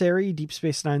Adversary, Deep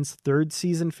Space Nine's 3rd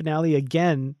season finale,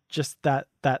 again, just that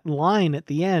line at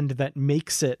the end that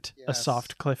makes it a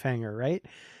soft cliffhanger, right?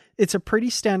 It's a pretty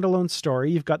standalone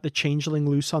story. You've got the Changeling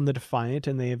loose on the Defiant,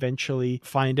 and they eventually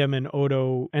find him, and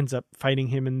Odo ends up fighting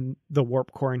him in the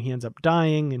warp core, and he ends up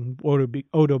dying, and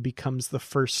Odo becomes the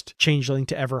first Changeling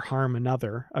to ever harm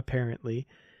another, apparently.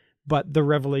 But the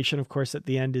revelation, of course, at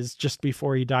the end is just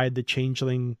before he died, the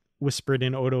Changeling whispered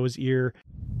in Odo's ear.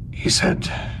 He said,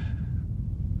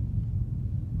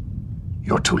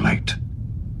 "You're too late.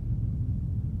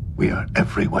 We are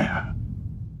everywhere."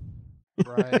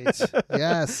 Right.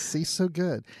 Yes. He's so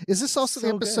good. Is this also the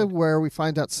So episode good. where we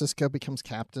find out Cisco becomes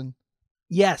captain?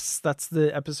 Yes, that's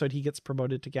the episode he gets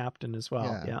promoted to captain as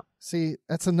well. Yeah. See,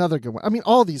 that's another good one. I mean,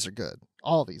 all these are good.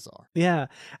 All these are. Yeah.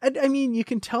 And I mean, you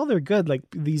can tell they're good. Like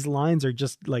these lines are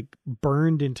just like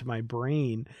burned into my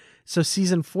brain. So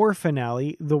season 4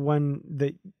 finale, the one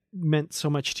that meant so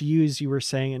much to you, as you were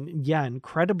saying, and yeah,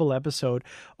 incredible episode.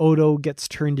 Odo gets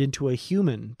turned into a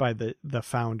human by the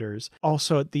founders.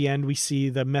 Also at the end, we see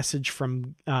the message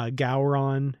from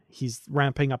Gowron. He's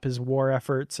ramping up his war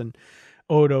efforts, and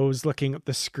Odo's looking at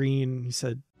the screen. He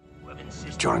said,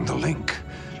 During the link,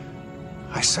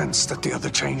 I sensed that the other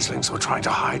changelings were trying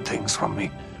to hide things from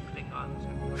me.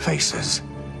 Faces.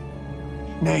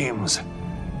 Names.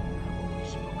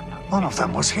 One of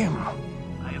them was him.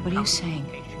 What are you saying?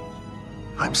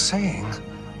 I'm saying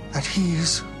that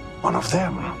he's one of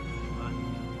them.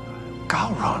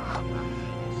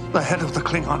 Gowron, the head of the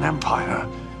Klingon Empire,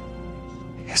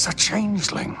 is a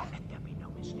changeling.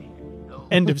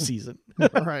 end of season.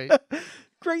 Right.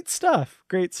 Great stuff.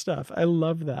 Great stuff. I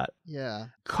love that. Yeah.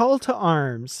 Call to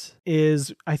Arms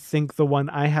is, I think, the one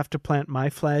I have to plant my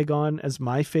flag on as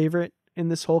my favorite in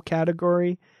this whole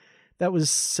category. That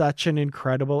was such an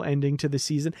incredible ending to the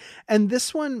season. And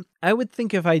this one, I would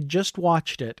think if I just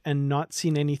watched it and not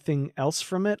seen anything else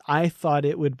from it, I thought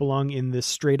it would belong in this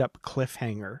straight up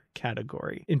cliffhanger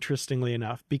category, interestingly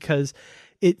enough, because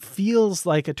it feels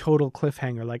like a total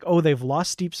cliffhanger. Like, oh, they've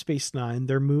lost Deep Space Nine.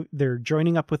 They're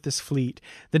joining up with this fleet.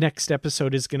 The next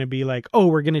episode is going to be like, oh,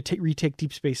 we're going to retake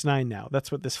Deep Space Nine now.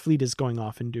 That's what this fleet is going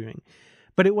off and doing.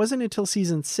 But it wasn't until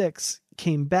season 6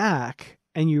 came back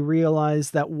and you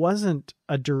realize that wasn't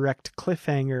a direct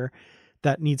cliffhanger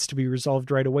that needs to be resolved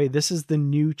right away. This is the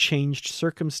new changed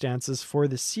circumstances for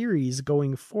the series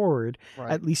going forward,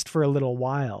 Right. at least for a little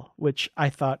while, which I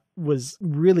thought was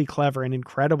really clever and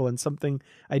incredible and something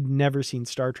I'd never seen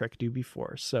Star Trek do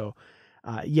before. So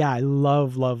yeah, I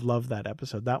love that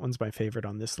episode. That one's my favorite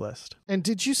on this list. And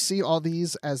did you see all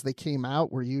these as they came out?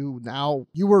 You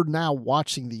were now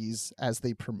watching these as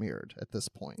they premiered at this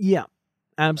point? Yeah.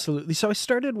 Absolutely. So I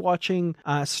started watching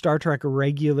Star Trek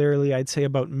regularly, I'd say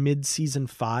about mid-season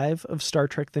 5 of Star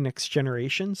Trek The Next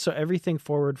Generation. So everything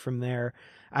forward from there,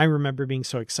 I remember being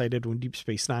so excited when Deep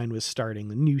Space Nine was starting,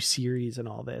 the new series and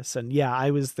all this. And yeah,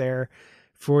 I was there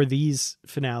for these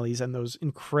finales and those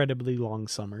incredibly long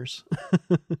summers.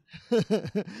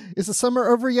 Is the summer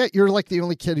over yet? You're like the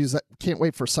only kid who's can't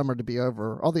wait for summer to be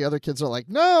over. All the other kids are like,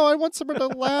 no, I want summer to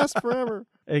last forever.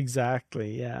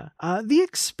 Exactly, yeah. The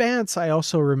Expanse I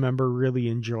also remember really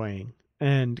enjoying,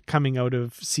 and coming out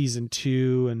of season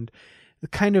 2 and the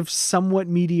kind of somewhat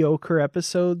mediocre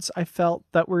episodes I felt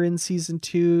that were in season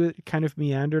 2, it kind of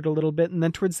meandered a little bit. And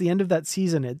then towards the end of that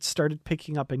season, it started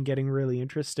picking up and getting really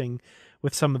interesting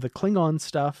with some of the Klingon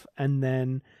stuff. And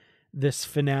then this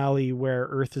finale where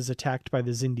Earth is attacked by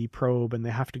the Xindi probe and they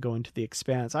have to go into the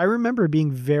Expanse. I remember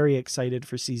being very excited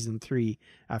for season 3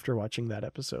 after watching that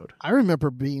episode. I remember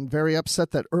being very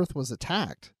upset that Earth was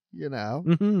attacked, you know?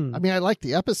 Mm-hmm. I mean, I liked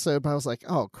the episode, but I was like,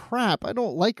 oh, crap, I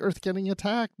don't like Earth getting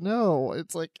attacked. No,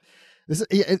 it's like,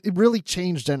 it really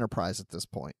changed Enterprise at this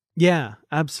point. Yeah,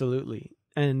 absolutely.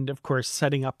 And of course,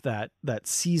 setting up that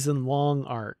season-long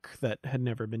arc that had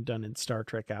never been done in Star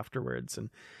Trek afterwards, and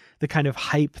the kind of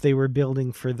hype they were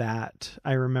building for that.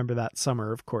 I remember that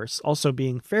summer, of course, also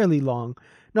being fairly long.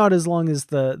 Not as long as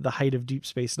the height of Deep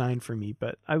Space Nine for me,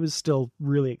 but I was still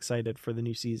really excited for the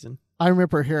new season. I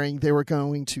remember hearing they were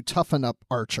going to toughen up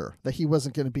Archer, that he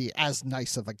wasn't going to be as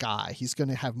nice of a guy. He's going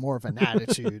to have more of an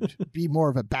attitude, be more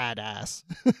of a badass.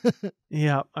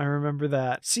 Yeah, I remember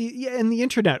that. See, yeah, and the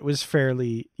internet was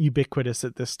fairly ubiquitous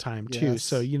at this time too. Yes.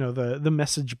 So, you know, the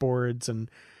message boards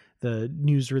and the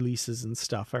news releases and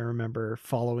stuff, I remember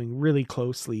following really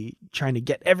closely, trying to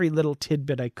get every little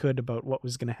tidbit I could about what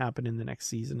was going to happen in the next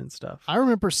season and stuff. I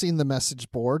remember seeing the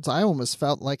message boards. I almost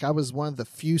felt like I was one of the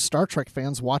few Star Trek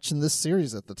fans watching this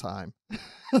series at the time.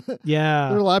 Yeah.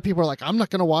 There were a lot of people who were like, I'm not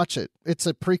going to watch it. It's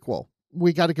a prequel.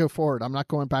 We got to go forward. I'm not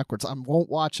going backwards. I won't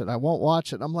watch it. I won't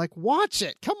watch it. I'm like, watch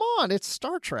it. Come on. It's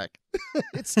Star Trek.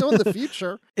 It's still in the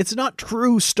future. It's not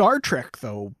true Star Trek,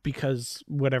 though, because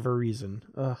whatever reason.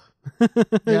 Ugh.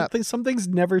 Yeah. Some things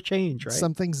never change, right?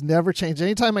 Some things never change.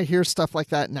 Anytime I hear stuff like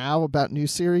that now about new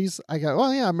series, I go,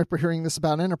 oh, yeah, I remember hearing this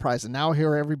about Enterprise. And now I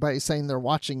hear everybody saying they're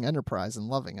watching Enterprise and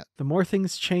loving it. The more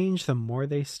things change, the more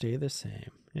they stay the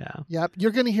same. Yeah. Yep.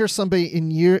 You're going to hear somebody in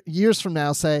years from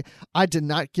now say, I did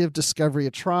not give Discovery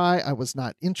a try. I was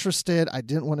not interested. I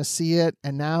didn't want to see it.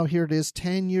 And now here it is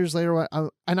 10 years later.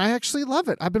 And I actually love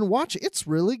it. I've been watching. It's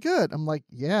really good. I'm like,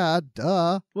 yeah,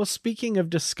 duh. Well, speaking of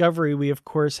Discovery, we of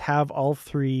course have all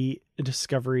 3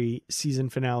 Discovery season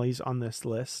finales on this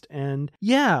list. And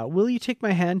yeah, Will You Take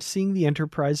My Hand? Seeing the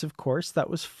Enterprise, of course, that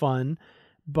was fun.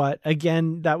 But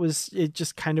again, it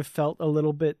just kind of felt a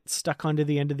little bit stuck onto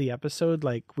the end of the episode.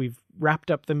 Like, we've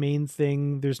wrapped up the main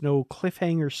thing. There's no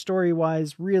cliffhanger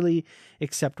story-wise, really,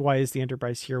 except why is the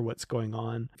Enterprise here? What's going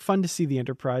on? Fun to see the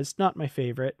Enterprise. Not my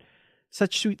favorite.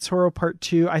 Such Sweet Sorrow Part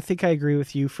 2. I think I agree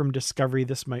with you. From Discovery,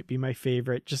 this might be my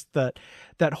favorite. Just that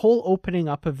whole opening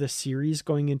up of the series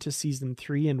going into season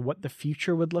 3 and what the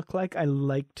future would look like. I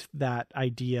liked that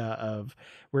idea of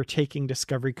we're taking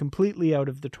Discovery completely out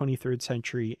of the 23rd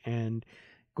century and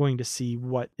going to see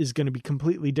what is going to be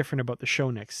completely different about the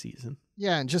show next season.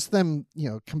 Yeah, and just them,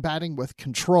 combating with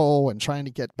Control and trying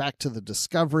to get back to the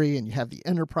Discovery, and you have the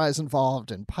Enterprise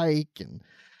involved and Pike and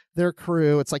their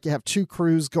crew. It's like you have 2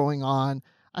 crews going on.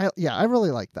 I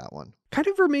really like that one. Kind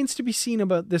of remains to be seen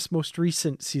about this most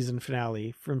recent season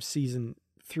finale from season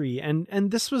 3.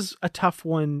 And this was a tough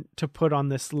one to put on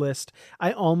this list.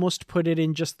 I almost put it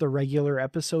in just the regular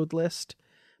episode list,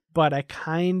 but I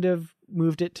kind of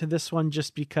moved it to this one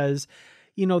just because,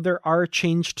 there are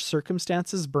changed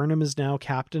circumstances. Burnham is now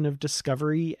captain of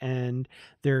Discovery and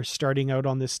they're starting out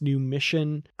on this new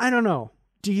mission. I don't know.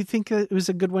 Do you think it was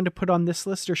a good one to put on this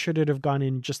list, or should it have gone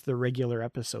in just the regular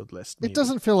episode list? Maybe? It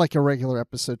doesn't feel like a regular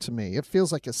episode to me. It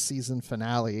feels like a season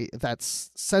finale that's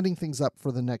setting things up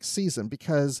for the next season,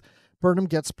 because Burnham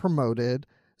gets promoted.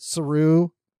 Saru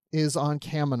is on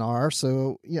Kaminar.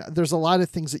 So yeah, there's a lot of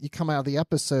things that you come out of the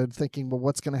episode thinking, well,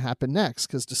 what's going to happen next?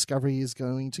 Because Discovery is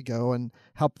going to go and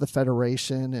help the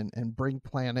Federation and bring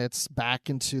planets back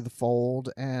into the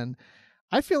fold. And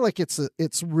I feel like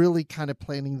it's really kind of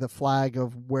planting the flag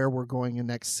of where we're going in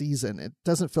next season. It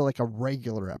doesn't feel like a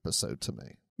regular episode to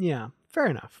me. Yeah, fair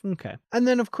enough. Okay. And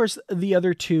then, of course, the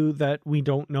other 2 that we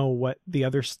don't know what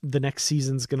the next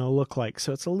season's going to look like.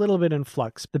 So it's a little bit in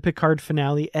flux. The Picard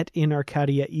finale, Et in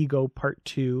Arcadia Ego Part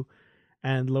 2,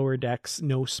 and Lower Decks,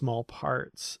 No Small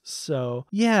Parts. So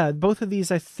yeah, both of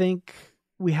these, I think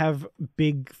we have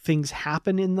big things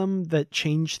happen in them that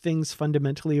change things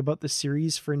fundamentally about the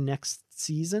series for next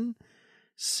season.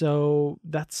 So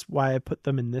that's why I put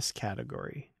them in this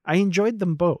category. I enjoyed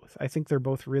them both. I think they're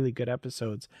both really good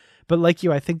episodes. But like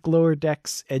you, I think Lower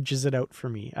Decks edges it out for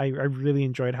me. I really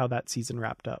enjoyed how that season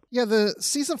wrapped up. Yeah, the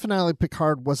season finale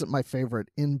Picard wasn't my favorite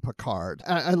in Picard.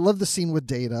 I love the scene with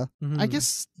Data. Mm-hmm. I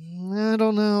guess, I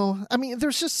don't know. I mean,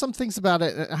 there's just some things about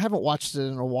it. I haven't watched it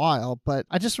in a while, but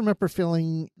I just remember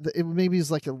feeling that it maybe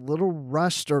is like a little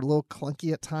rushed or a little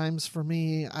clunky at times for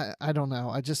me. I don't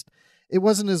know. It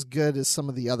wasn't as good as some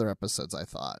of the other episodes, I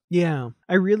thought. Yeah,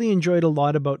 I really enjoyed a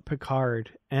lot about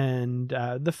Picard, and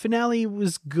the finale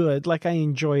was good. Like, I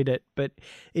enjoyed it, but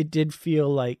it did feel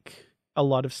like a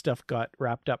lot of stuff got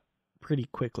wrapped up pretty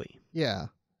quickly. Yeah.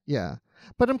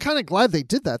 But I'm kind of glad they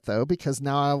did that, though, because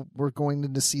now we're going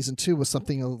into season 2 with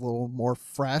something a little more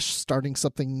fresh, starting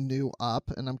something new up,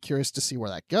 and I'm curious to see where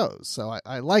that goes. So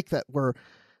I like that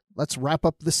let's wrap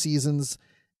up the seasons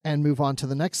and move on to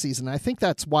the next season. I think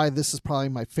that's why this is probably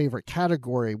my favorite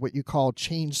category, what you call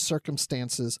changed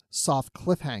circumstances, soft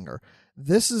cliffhanger.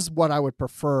 This is what I would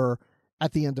prefer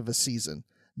at the end of a season,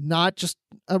 not just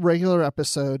a regular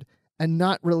episode and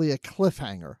not really a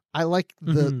cliffhanger. I like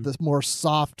the more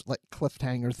soft, like,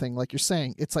 cliffhanger thing, like you're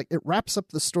saying. It's like it wraps up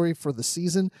the story for the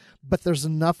season, but there's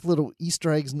enough little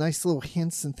Easter eggs, nice little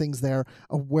hints and things there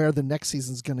of where the next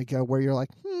season's going to go, where you're like,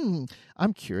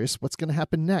 I'm curious what's going to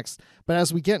happen next. But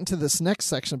as we get into this next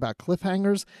section about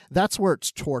cliffhangers, that's where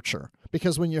it's torture.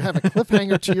 Because when you have a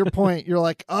cliffhanger, to your point, you're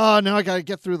like, oh, now I got to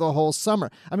get through the whole summer.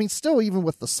 I mean, still, even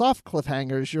with the soft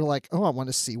cliffhangers, you're like, oh, I want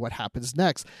to see what happens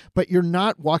next. But you're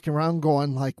not walking around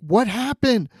going like, what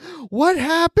happened? What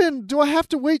happened? Do I have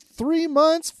to wait 3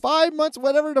 months, 5 months,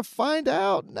 whatever to find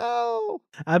out? No.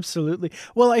 Absolutely.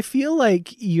 Well, I feel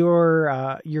like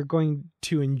you're going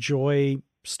to enjoy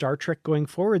Star Trek going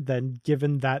forward then,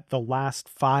 given that the last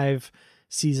 5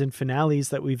 season finales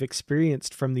that we've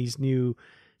experienced from these new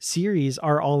series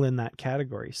are all in that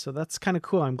category. So that's kind of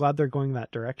cool. I'm glad they're going that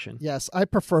direction. Yes, I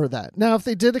prefer that. Now, if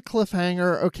they did a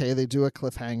cliffhanger, okay, they do a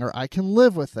cliffhanger. I can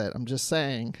live with it. I'm just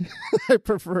saying I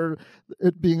prefer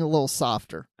it being a little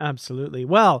softer. Absolutely.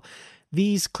 Well,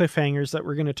 these cliffhangers that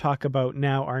we're going to talk about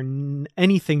now are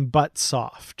anything but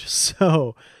soft.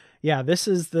 So Yeah, this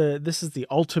is the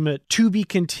ultimate to be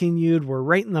continued. We're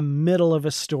right in the middle of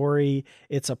a story.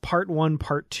 It's a part 1,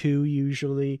 part 2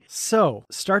 usually. So,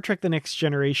 Star Trek The Next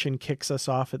Generation kicks us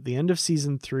off at the end of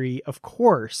season 3, of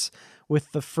course,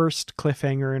 with the first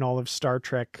cliffhanger in all of Star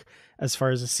Trek as far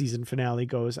as a season finale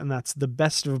goes, and that's the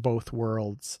best of both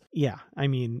worlds. Yeah, I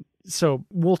mean, so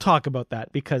we'll talk about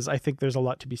that because I think there's a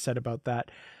lot to be said about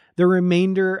that. The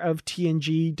remainder of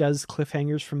TNG does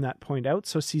cliffhangers from that point out.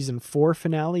 So season 4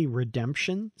 finale,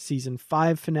 Redemption. Season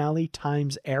 5 finale,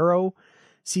 Time's Arrow.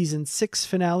 Season 6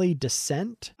 finale,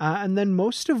 Descent. And then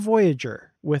most of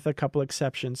Voyager, with a couple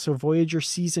exceptions. So Voyager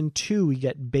season 2, we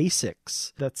get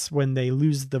Basics. That's when they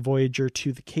lose the Voyager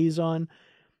to the Kazon.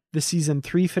 The season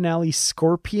 3 finale,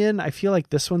 Scorpion. I feel like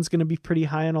this one's going to be pretty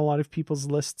high on a lot of people's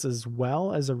lists as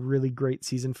well as a really great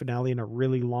season finale and a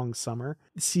really long summer.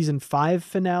 Season 5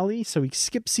 finale. So we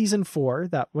skip season 4.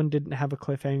 That one didn't have a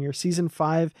cliffhanger. Season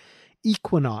 5,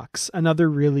 Equinox. Another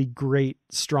really great,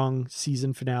 strong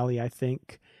season finale, I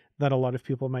think, that a lot of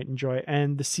people might enjoy.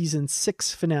 And the season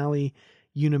 6 finale,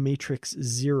 Unimatrix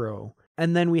Zero.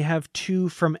 And then we have 2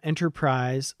 from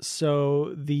Enterprise.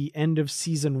 So the end of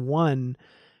season 1,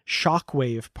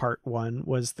 Shockwave Part 1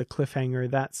 was the cliffhanger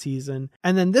that season.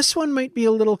 And then this one might be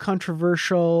a little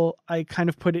controversial. I kind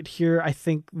of put it here. I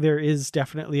think there is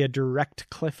definitely a direct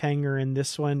cliffhanger in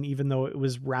this one, even though it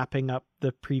was wrapping up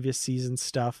the previous season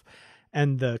stuff.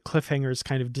 And the cliffhanger is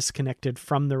kind of disconnected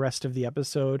from the rest of the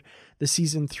episode. The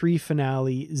season 3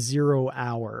 finale, 0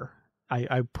 Hour.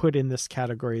 I put in this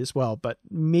category as well, but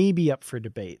maybe up for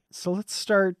debate. So let's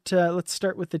start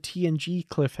with the TNG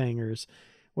cliffhangers.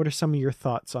 What are some of your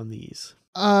thoughts on these?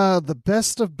 The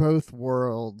best of both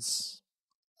worlds.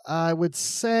 I would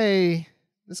say,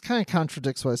 this kind of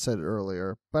contradicts what I said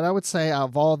earlier, but I would say out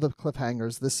of all the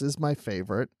cliffhangers, this is my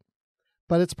favorite.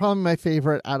 But it's probably my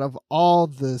favorite out of all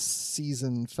the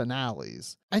season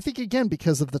finales. I think, again,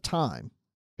 because of the time.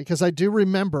 Because I do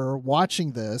remember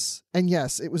watching this, and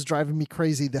yes, it was driving me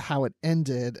crazy how it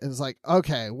ended. It was like,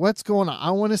 okay, what's going on?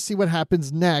 I want to see what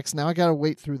happens next. Now I got to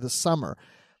wait through the summer.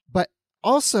 But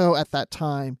also at that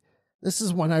time, this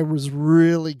is when I was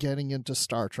really getting into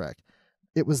Star Trek.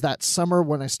 It was that summer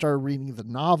when I started reading the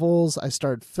novels. I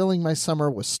started filling my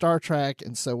summer with Star Trek.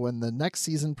 And so when the next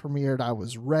season premiered, I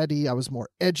was ready. I was more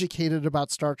educated about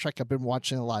Star Trek. I've been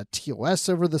watching a lot of TOS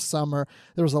over the summer.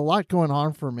 There was a lot going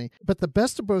on for me. But the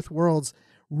best of both worlds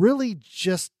really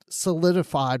just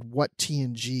solidified what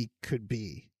TNG could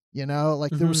be. You know,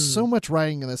 like there was so much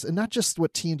writing in this, and not just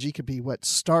what TNG could be, what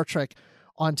Star Trek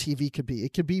on TV could be.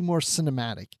 It could be more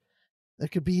cinematic. There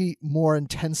could be more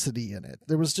intensity in it.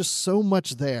 There was just so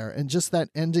much there. And just that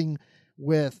ending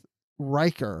with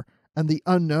Riker and the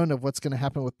unknown of what's going to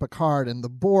happen with Picard and the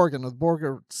Borg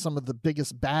are some of the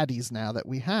biggest baddies now that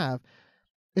we have.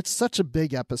 It's such a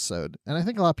big episode, and I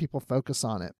think a lot of people focus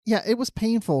on it. Yeah, it was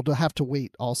painful to have to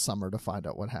wait all summer to find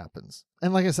out what happens.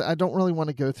 And like I said, I don't really want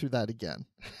to go through that again.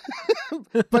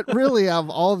 But really, out of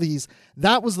all these,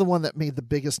 that was the one that made the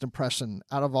biggest impression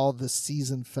out of all the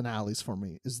season finales for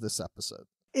me, is this episode.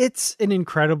 It's an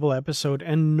incredible episode,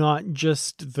 and not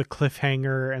just the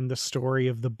cliffhanger and the story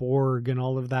of the Borg and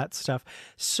all of that stuff.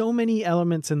 So many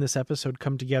elements in this episode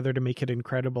come together to make it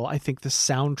incredible. I think the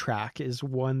soundtrack is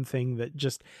one thing that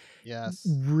just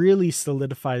really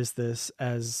solidifies this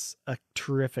as a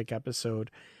terrific episode.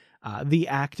 The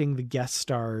acting, the guest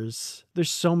stars,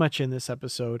 there's so much in this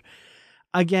episode.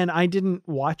 Again, I didn't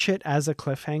watch it as a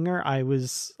cliffhanger.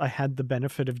 I had the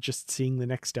benefit of just seeing the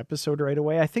next episode right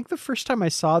away. I think the first time I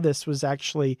saw this was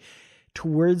actually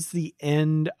towards the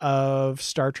end of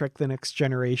Star Trek The Next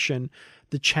Generation.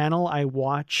 The channel I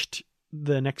watched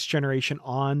The Next Generation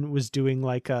on was doing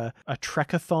like a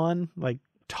Trek-a-thon, like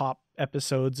top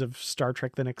episodes of Star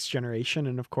Trek The Next Generation.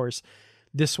 And of course,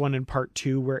 this one and part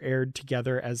 2 were aired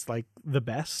together as like the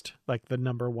best, like the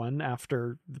number one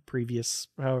after the previous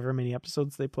however many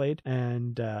episodes they played.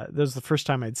 And that was the first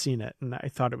time I'd seen it, and I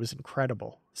thought it was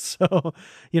incredible. So,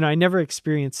 I never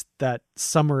experienced that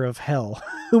summer of hell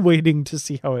waiting to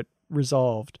see how it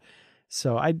resolved.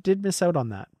 So I did miss out on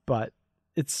that, but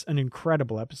it's an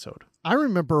incredible episode. I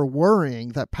remember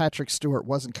worrying that Patrick Stewart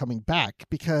wasn't coming back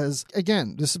because,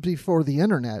 again, this is before the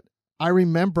internet. I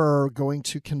remember going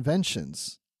to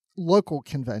conventions, local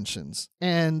conventions,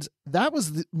 and that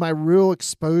was my real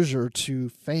exposure to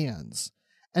fans.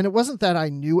 And it wasn't that I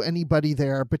knew anybody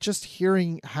there, but just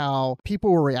hearing how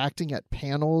people were reacting at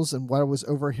panels and what I was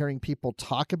overhearing people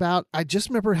talk about, I just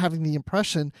remember having the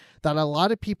impression that a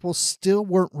lot of people still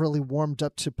weren't really warmed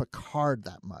up to Picard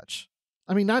that much.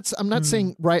 I mean, I'm not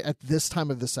saying right at this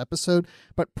time of this episode,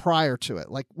 but prior to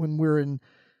it, like when we're in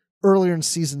earlier in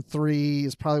season 3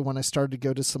 is probably when I started to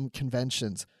go to some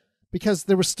conventions, because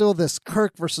there was still this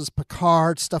Kirk versus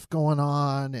Picard stuff going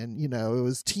on. And, you know, it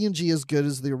was TNG as good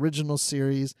as the original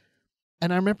series.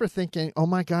 And I remember thinking, oh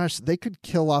my gosh, they could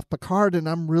kill off Picard, and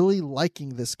I'm really liking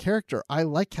this character. I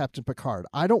like Captain Picard.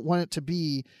 I don't want it to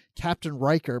be Captain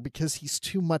Riker because he's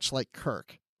too much like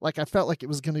Kirk. Like, I felt like it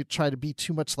was going to try to be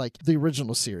too much like the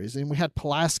original series. And we had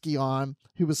Pulaski on,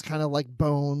 who was kind of like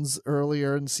Bones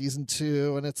earlier in season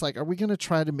 2. And it's like, are we going to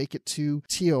try to make it too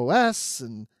TOS?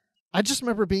 And I just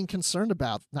remember being concerned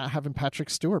about not having Patrick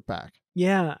Stewart back.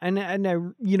 Yeah. And I,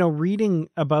 you know, reading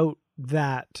about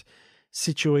that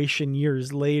situation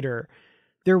years later,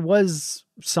 there was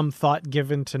some thought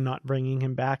given to not bringing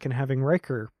him back and having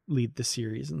Riker lead the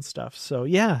series and stuff. So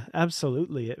yeah,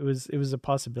 absolutely. It was a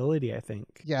possibility, I think.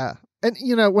 Yeah. And,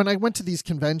 you know, when I went to these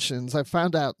conventions, I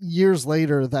found out years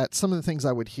later that some of the things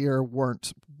I would hear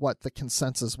weren't what the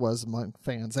consensus was among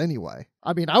fans anyway.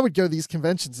 I mean, I would go to these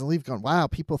conventions and leave going, wow,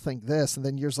 people think this. And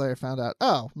then years later I found out,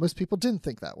 oh, most people didn't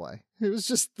think that way. It was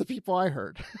just the people I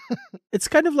heard. It's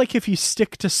kind of like if you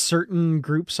stick to certain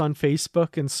groups on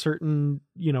Facebook and certain,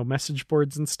 you know, message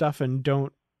boards and stuff and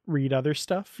don't read other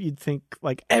stuff, you'd think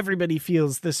like everybody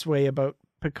feels this way about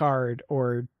Picard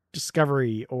or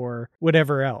Discovery or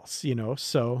whatever else, you know?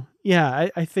 So yeah,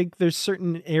 I think there's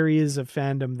certain areas of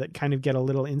fandom that kind of get a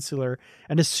little insular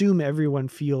and assume everyone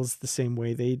feels the same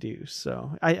way they do.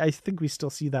 So I think we still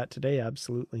see that today.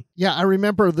 Absolutely. Yeah. I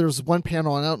remember there's one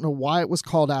panel, and I don't know why it was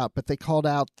called out, but they called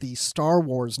out the Star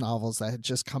Wars novels that had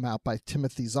just come out by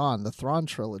Timothy Zahn, the Thrawn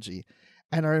trilogy.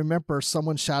 And I remember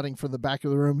someone shouting from the back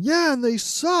of the room, yeah, and they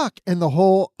suck. And the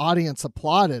whole audience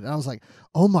applauded. And I was like,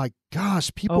 oh my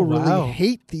gosh, people really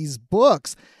hate these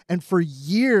books. And for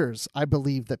years, I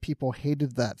believed that people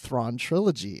hated that Thrawn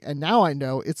trilogy. And now I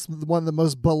know it's one of the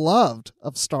most beloved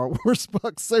of Star Wars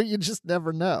books. So you just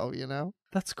never know, you know?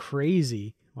 That's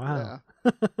crazy. Wow.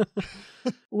 Yeah.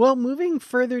 Well, moving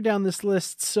further down this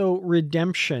list, so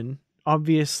Redemption.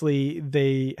 Obviously,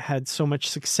 they had so much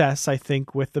success, I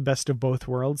think, with The Best of Both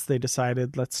Worlds. They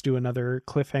decided, let's do another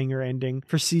cliffhanger ending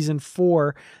for season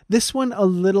 4. This one, a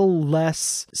little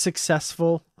less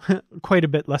successful, quite a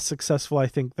bit less successful, I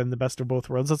think, than The Best of Both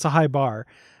Worlds. That's a high bar,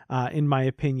 in my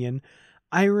opinion.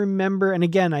 I remember, and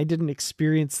again, I didn't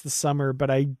experience the summer, but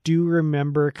I do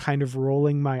remember kind of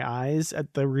rolling my eyes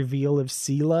at the reveal of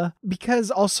Sela,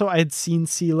 because also I had seen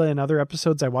Sela in other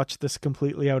episodes. I watched this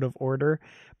completely out of order,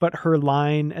 but her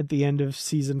line at the end of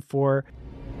season 4.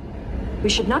 We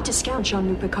should not discount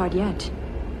Jean-Luc Picard yet.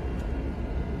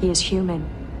 He is human.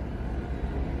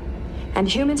 And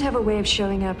humans have a way of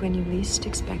showing up when you least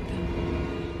expect them.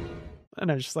 And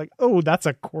I was just like, oh, that's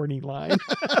a corny line.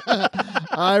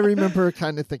 I remember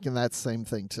kind of thinking that same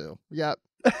thing too. Yeah.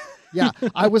 Yeah.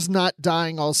 I was not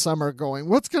dying all summer going,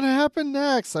 what's going to happen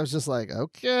next? I was just like,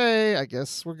 okay, I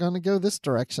guess we're going to go this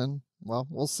direction. Well,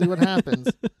 we'll see what happens.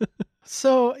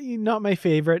 So, not my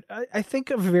favorite. I think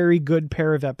a very good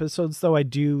pair of episodes, though. I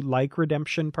do like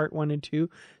Redemption Part 1 and 2.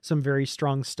 Some very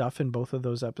strong stuff in both of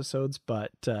those episodes.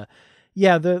 But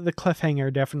yeah, the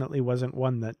cliffhanger definitely wasn't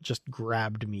one that just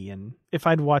grabbed me. And if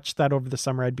I'd watched that over the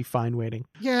summer, I'd be fine waiting.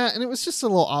 Yeah, and it was just a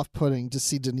little off-putting to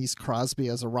see Denise Crosby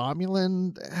as a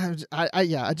Romulan.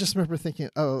 I just remember thinking,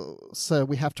 oh, so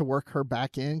we have to work her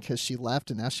back in because she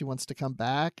left and now she wants to come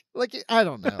back? Like, I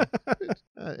don't know.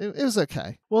 It was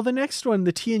okay. Well, the next one,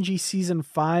 the TNG Season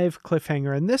 5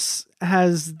 cliffhanger, and this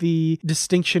has the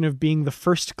distinction of being the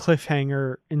first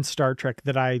cliffhanger in Star Trek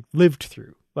that I lived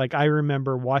through. Like, I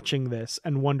remember watching this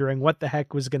and wondering what the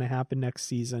heck was going to happen next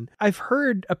season. I've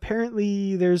heard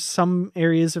apparently there's some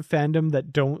areas of fandom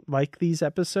that don't like these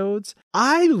episodes.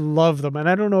 I love them, and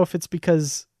I don't know if it's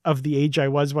because of the age I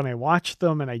was when I watched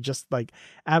them and I just like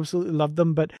absolutely loved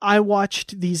them, but I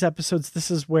watched these episodes. This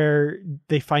is where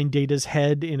they find Data's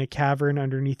head in a cavern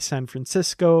underneath San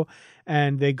Francisco,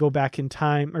 and they go back in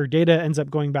time, or Data ends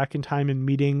up going back in time and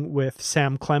meeting with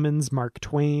Sam Clemens, Mark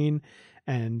Twain,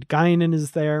 and Guinan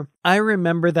is there. I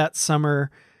remember that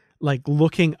summer like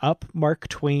looking up Mark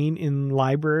Twain in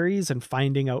libraries and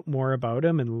finding out more about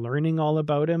him and learning all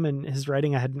about him and his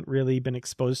writing. I hadn't really been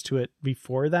exposed to it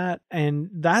before that.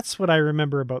 And that's what I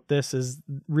remember about this, is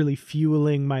really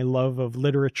fueling my love of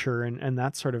literature and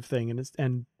that sort of thing.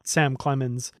 And Sam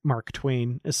Clemens, Mark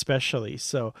Twain especially.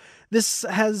 So this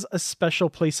has a special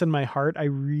place in my heart. I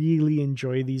really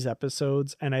enjoy these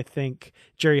episodes, and I think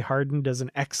Jerry Hardin does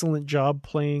an excellent job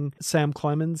playing Sam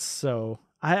Clemens. So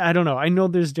I don't know. I know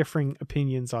there's differing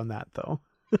opinions on that, though.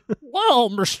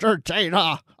 Well, Mr.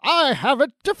 Data, I have a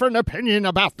different opinion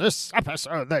about this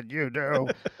episode than you do.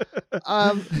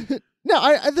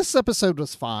 No, this episode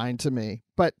was fine to me.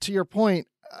 But to your point,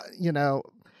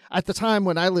 at the time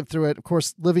when I lived through it, of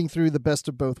course, living through the Best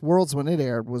of Both Worlds when it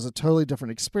aired was a totally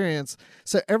different experience.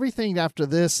 So everything after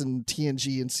this and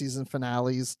TNG and season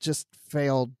finales just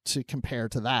failed to compare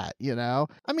to that,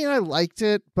 I mean, I liked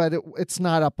it, but it's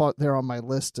not up there on my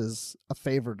list as a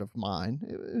favorite of mine.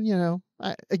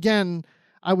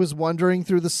 I was wondering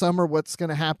through the summer what's going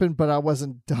to happen, but I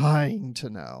wasn't dying to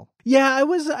know. Yeah, I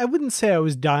wouldn't say I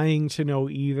was dying to know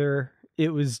either.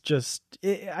 It was just,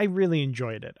 I really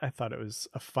enjoyed it. I thought it was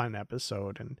a fun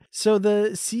episode. And so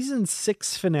the season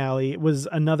 6 finale was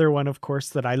another one, of course,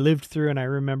 that I lived through, and I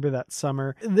remember that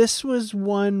summer. This was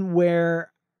one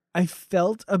where I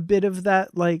felt a bit of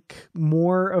that, like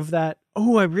more of that,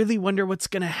 oh, I really wonder what's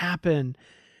going to happen.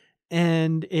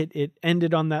 And it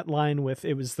ended on that line with,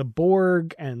 it was the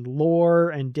Borg and Lore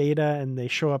and Data, and they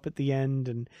show up at the end,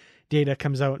 and Data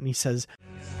comes out and he says,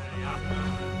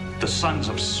 "The sons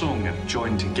of Sung have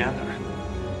joined together,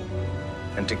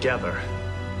 and together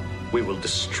we will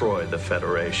destroy the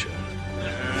Federation."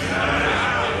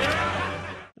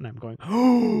 And I'm going,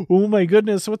 oh my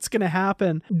goodness, what's going to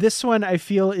happen? This one I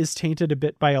feel is tainted a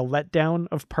bit by a letdown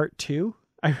of part 2.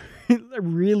 I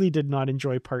really did not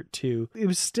enjoy part 2.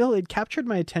 It captured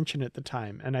my attention at the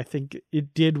time, and I think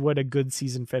it did what a good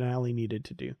season finale needed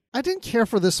to do. I didn't care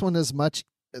for this one as much.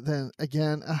 Then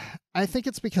again, I think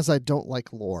it's because I don't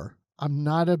like Lore. I'm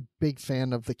not a big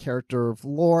fan of the character of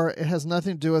Lore. It has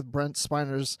nothing to do with Brent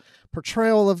Spiner's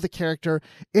portrayal of the character.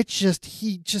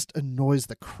 He just annoys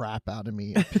the crap out of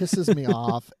me. It pisses me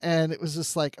off. And it was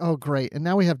just like, oh, great. And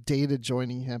now we have Data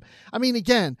joining him. I mean,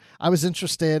 again, I was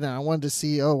interested and I wanted to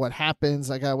see, what happens.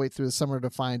 I got to wait through the summer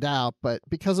to find out. But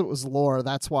because it was Lore,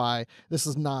 that's why this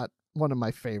is not one of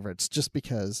my favorites. Just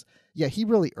because, he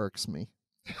really irks me.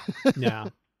 Yeah.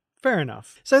 Fair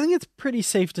enough. So I think it's pretty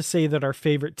safe to say that our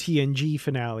favorite TNG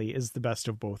finale is the Best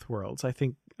of Both Worlds. I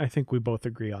think we both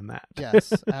agree on that.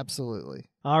 Yes, absolutely.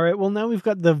 All right. Well, now we've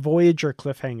got the Voyager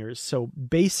cliffhangers. So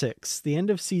Basics, the end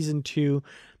of season 2.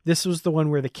 This was the one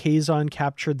where the Kazon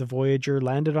captured the Voyager,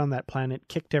 landed on that planet,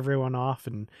 kicked everyone off,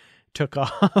 and took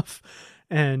off.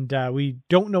 And we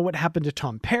don't know what happened to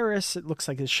Tom Paris. It looks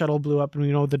like his shuttle blew up, and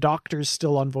we know the Doctor's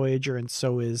still on Voyager, and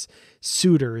so is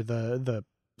Suitor, the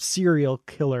serial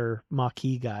killer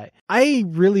Maquis guy. I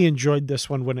really enjoyed this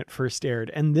one when it first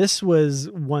aired, and this was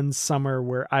one summer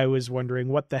where I was wondering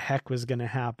what the heck was going to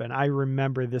happen. I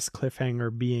remember this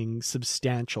cliffhanger being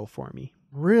substantial for me.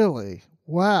 Really?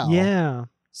 Wow. Yeah.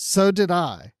 So did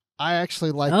I. I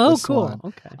actually liked this one.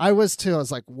 Okay. I was too. I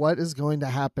was like, what is going to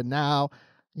happen now?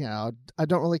 I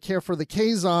don't really care for the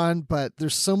Kazon, but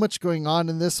there's so much going on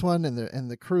in this one,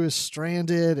 and the crew is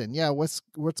stranded, and what's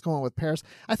going on with Paris?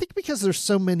 I think because there's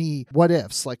so many what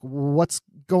ifs, like what's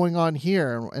going on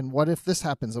here, and what if this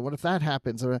happens, and what if that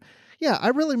happens? I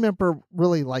really remember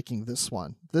really liking this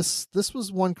one. This was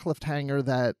one cliffhanger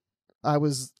that I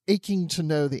was aching to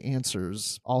know the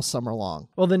answers all summer long.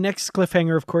 Well, the next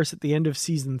cliffhanger, of course, at the end of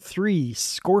season 3,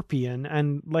 Scorpion.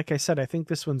 And like I said, I think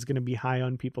this one's going to be high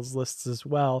on people's lists as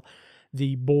well.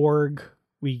 The Borg,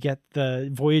 we get the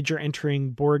Voyager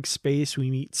entering Borg space. We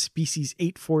meet species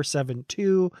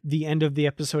 8472. The end of the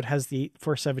episode has the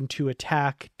 8472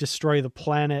 attack, destroy the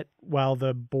planet, while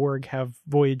the Borg have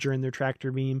Voyager in their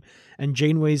tractor beam, and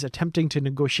Janeway's attempting to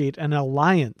negotiate an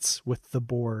alliance with the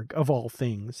Borg, of all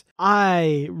things.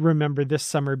 I remember this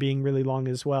summer being really long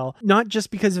as well. Not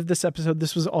just because of this episode,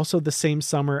 this was also the same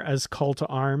summer as Call to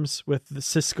Arms, with the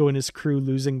Sisko and his crew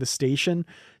losing the station.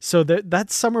 So that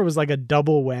summer was like a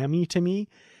double whammy to me.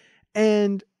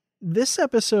 And this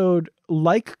episode,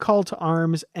 like Call to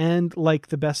Arms and like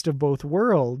the Best of Both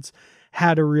Worlds,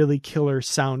 had a really killer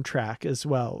soundtrack as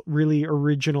well. Really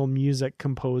original music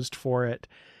composed for it.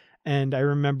 And I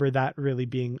remember that really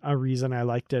being a reason I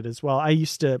liked it as well. I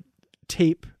used to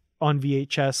tape on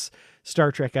VHS Star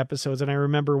Trek episodes, and I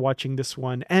remember watching this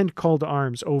one and Call to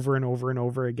Arms over and over and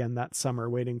over again that summer,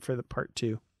 waiting for the part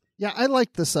 2. Yeah, I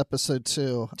liked this episode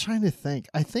too. I'm trying to think.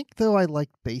 I think, though, I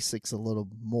liked Basics a little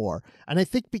more. And I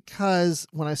think because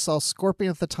when I saw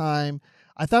Scorpion at the time,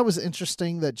 I thought it was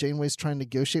interesting that Janeway's trying to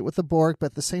negotiate with the Borg, but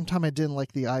at the same time, I didn't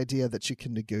like the idea that she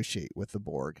can negotiate with the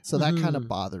Borg. So that kind of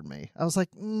bothered me. I was like,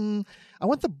 I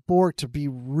want the Borg to be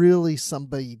really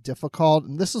somebody difficult.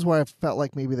 And this is where I felt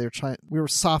like maybe we were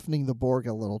softening the Borg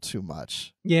a little too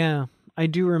much. Yeah. I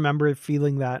do remember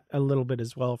feeling that a little bit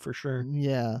as well, for sure.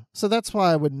 Yeah. So that's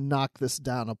why I would knock this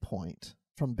down a point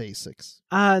from Basics.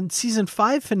 Season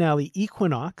 5 finale,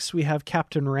 Equinox, we have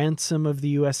Captain Ransom of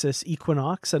the USS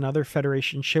Equinox, another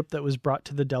Federation ship that was brought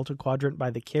to the Delta Quadrant by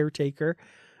the Caretaker.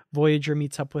 Voyager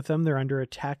meets up with them. They're under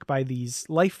attack by these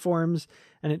life forms,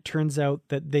 and it turns out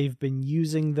that they've been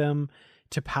using them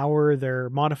to power their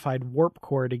modified warp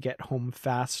core to get home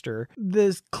faster.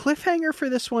 The cliffhanger for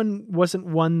this one wasn't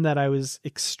one that I was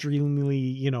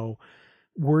extremely,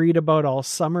 worried about all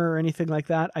summer or anything like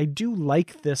that. I do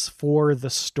like this for the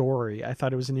story. I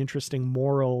thought it was an interesting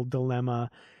moral dilemma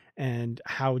and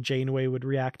how Janeway would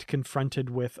react confronted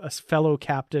with a fellow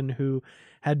captain who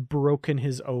had broken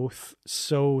his oath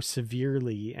so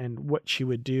severely, and what she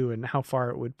would do and how far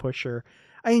it would push her.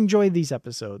 I enjoy these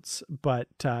episodes, but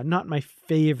not my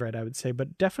favorite, I would say,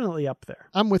 but definitely up there.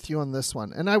 I'm with you on this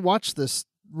one. And I watched this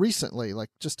recently, like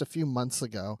just a few months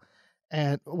ago,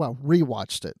 and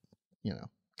rewatched it,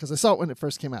 because I saw it when it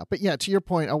first came out. But yeah, to your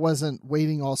point, I wasn't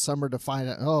waiting all summer to find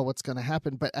out, what's going to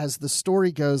happen. But as the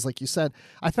story goes, like you said,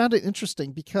 I found it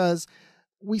interesting because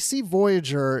we see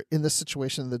Voyager in this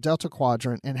situation in the Delta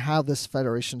Quadrant and how this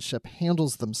Federation ship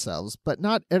handles themselves, but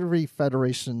not every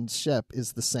Federation ship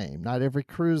is the same. Not every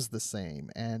crew is the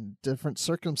same, and different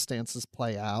circumstances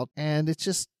play out. And it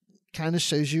just kind of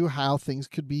shows you how things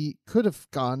could have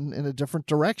gone in a different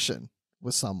direction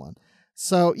with someone.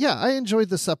 So yeah, I enjoyed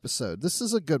this episode. This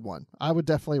is a good one. I would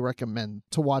definitely recommend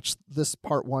to watch this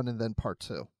part 1 and then part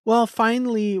 2. Well,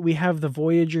 finally, we have the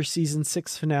Voyager Season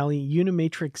 6 finale,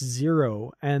 Unimatrix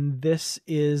Zero, and this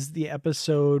is the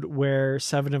episode where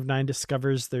 7 of 9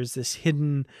 discovers there's this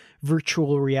hidden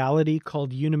virtual reality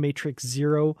called Unimatrix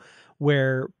Zero,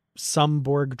 where some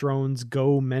Borg drones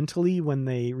go mentally when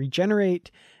they regenerate,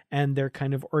 and they're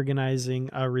kind of organizing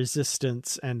a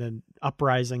resistance and an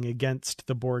uprising against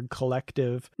the Borg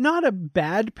collective. Not a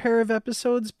bad pair of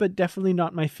episodes, but definitely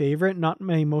not my favorite, not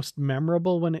my most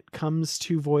memorable when it comes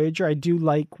to Voyager. I do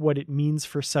like what it means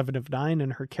for 7 of 9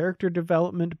 and her character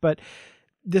development, but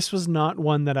this was not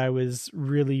one that I was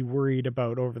really worried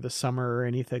about over the summer or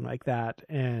anything like that,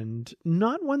 and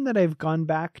not one that I've gone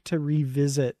back to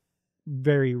revisit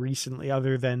very recently,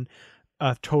 other than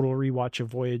a total rewatch of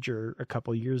Voyager a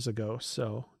couple years ago.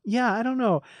 So yeah, I don't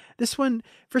know. This one,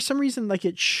 for some reason, like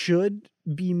it should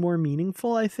be more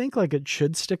meaningful. I think like it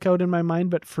should stick out in my mind,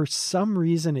 but for some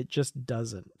reason it just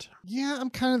doesn't. Yeah,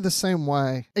 I'm kind of the same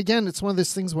way. Again, it's one of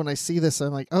those things when I see this,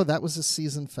 I'm like, oh, that was a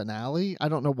season finale. I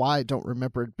don't know why I don't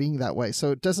remember it being that way. So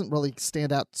it doesn't really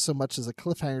stand out so much as a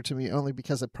cliffhanger to me, only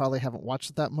because I probably haven't watched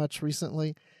it that much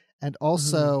recently. And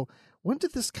also, when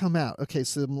did this come out? Okay,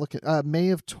 so I'm looking,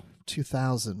 May of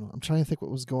 2000. I'm trying to think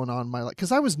what was going on in my life,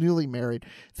 because I was newly married.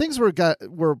 Things were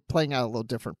playing out a little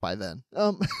different by then.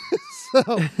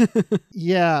 So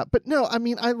yeah, but no, I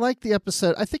mean, I like the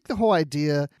episode. I think the whole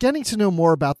idea, getting to know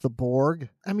more about the Borg,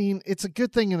 I mean, it's a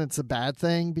good thing and it's a bad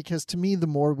thing, because to me, the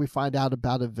more we find out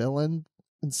about a villain,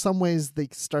 in some ways they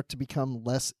start to become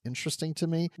less interesting to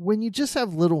me. When you just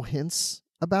have little hints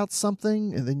about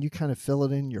something and then you kind of fill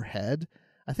it in your head,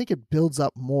 I think it builds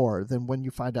up more than when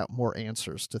you find out more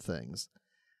answers to things.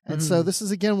 And so this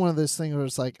is, again, one of those things where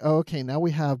it's like, oh, okay, now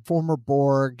we have former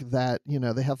Borg that,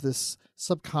 they have this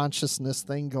subconsciousness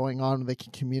thing going on and they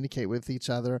can communicate with each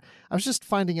other. I was just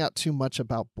finding out too much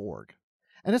about Borg.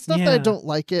 And it's not that I don't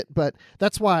like it, but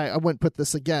that's why I wouldn't put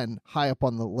this, again, high up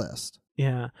on the list.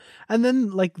 Yeah. And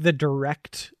then like the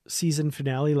direct season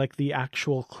finale, like the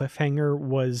actual cliffhanger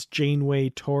was Janeway,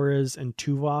 Torres, and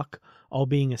Tuvok all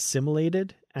being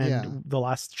assimilated. And the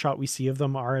last shot we see of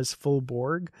them are as full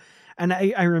Borg. And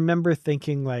I remember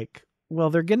thinking like, well,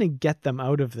 they're going to get them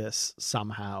out of this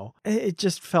somehow. It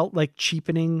just felt like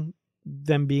cheapening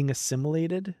them being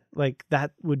assimilated. Like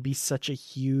that would be such a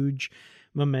huge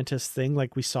momentous thing,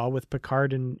 like we saw with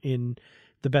Picard in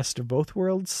the Best of Both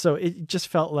Worlds. So it just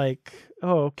felt like,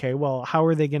 oh, okay, well, how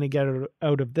are they going to get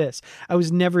out of this? I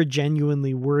was never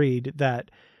genuinely worried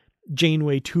that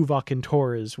Janeway, Tuvok, and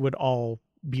Torres would all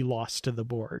be lost to the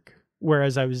Borg.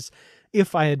 Whereas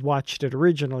if I had watched it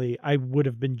originally, I would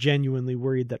have been genuinely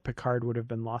worried that Picard would have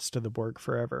been lost to the Borg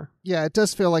forever. Yeah, it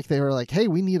does feel like they were like, hey,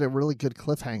 we need a really good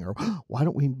cliffhanger. Why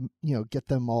don't we, get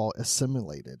them all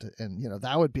assimilated? And,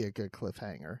 that would be a good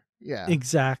cliffhanger. Yeah,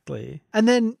 exactly. And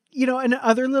then, and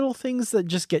other little things that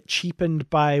just get cheapened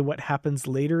by what happens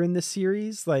later in the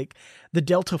series, like the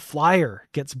Delta Flyer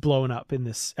gets blown up in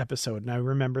this episode. And I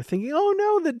remember thinking, oh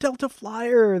no, the Delta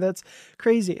Flyer, that's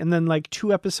crazy. And then like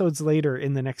 2 episodes later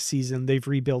in the next season, they've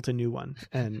rebuilt a new one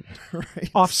and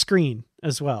off screen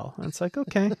as well. And it's like,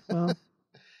 okay, well,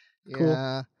 cool.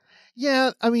 Yeah.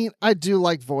 Yeah, I mean, I do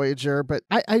like Voyager, but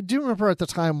I do remember at the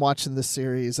time watching this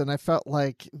series, and I felt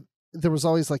like there was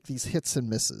always like these hits and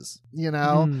misses,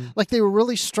 like they were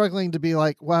really struggling to be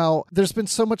like, well, there's been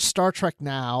so much Star Trek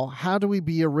now. How do we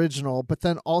be original, but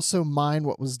then also mine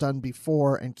what was done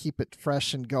before and keep it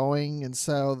fresh and going? And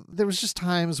so there was just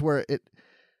times where it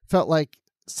felt like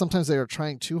sometimes they were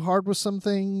trying too hard with some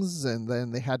things and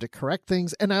then they had to correct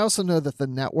things. And I also know that the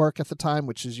network at the time,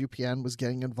 which is UPN, was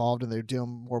getting involved and they were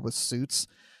dealing more with suits.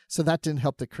 So that didn't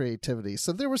help the creativity.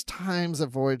 So there was times that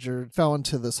Voyager fell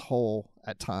into this hole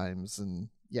at times. And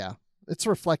yeah, it's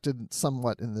reflected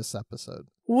somewhat in this episode.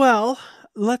 Well,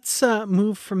 let's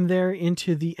move from there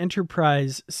into the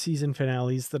Enterprise season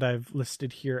finales that I've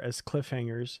listed here as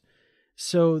cliffhangers.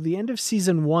 So the end of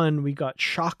season 1, we got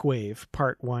Shockwave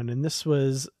Part 1, and this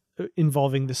was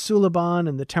involving the Suliban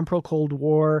and the Temporal Cold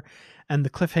War, and the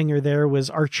cliffhanger there was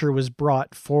Archer was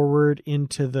brought forward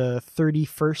into the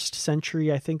 31st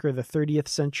century, I think, or the 30th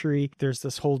century. There's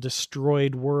this whole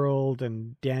destroyed world,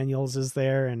 and Daniels is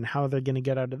there, and how they're going to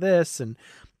get out of this, and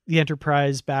the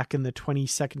Enterprise back in the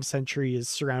 22nd century is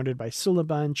surrounded by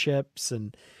Suliban ships,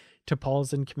 and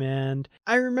T'Pol's in command.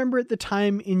 I remember at the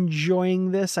time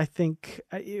enjoying this. I think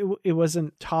it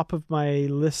wasn't top of my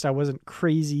list. I wasn't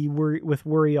crazy with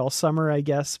worry all summer, I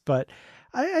guess, but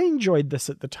I enjoyed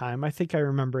this at the time. I think I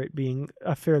remember it being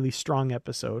a fairly strong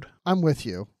episode. I'm with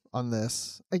you on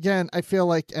this. Again, I feel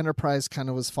like Enterprise kind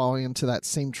of was falling into that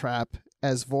same trap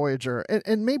as Voyager.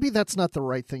 And maybe that's not the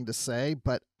right thing to say,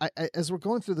 but I, as we're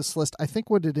going through this list, I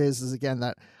think what it is again,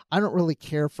 that I don't really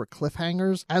care for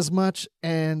cliffhangers as much.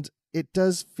 And it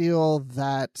does feel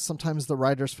that sometimes the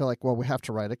writers feel like, well, we have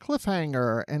to write a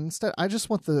cliffhanger. And instead, I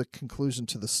just want the conclusion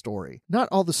to the story. Not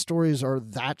all the stories are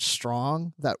that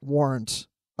strong that warrant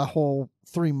a whole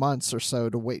 3 months or so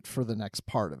to wait for the next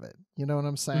part of it. You know what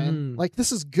I'm saying? Like,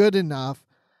 this is good enough,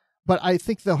 but I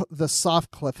think the soft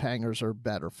cliffhangers are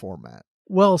better format.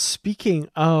 Well, speaking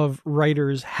of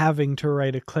writers having to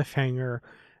write a cliffhanger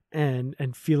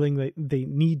and feeling that they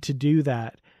need to do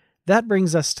that, that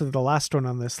brings us to the last one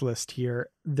on this list here,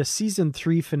 the season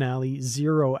 3 finale,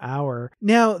 0 Hour.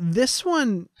 Now, this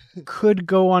one could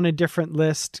go on a different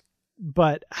list,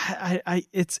 but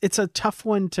it's a tough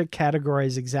one to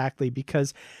categorize exactly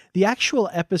because the actual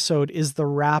episode is the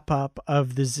wrap up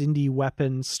of the Xindi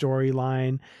weapon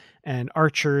storyline, and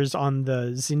Archer's on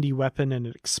the Xindi weapon and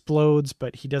it explodes,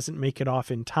 but he doesn't make it off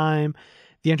in time.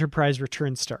 The Enterprise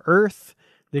returns to Earth.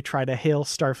 They try to hail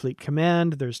Starfleet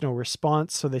Command. There's no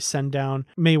response, so they send down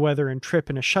Mayweather and Trip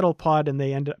in a shuttle pod, and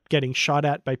they end up getting shot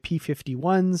at by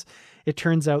P-51s. It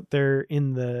turns out they're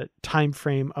in the time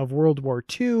frame of World War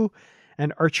II,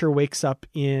 and Archer wakes up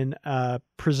in a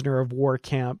prisoner of war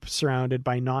camp surrounded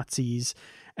by Nazis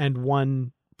and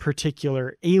one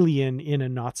particular alien in a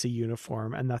Nazi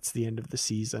uniform, and that's the end of the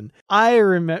season. I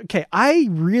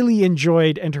really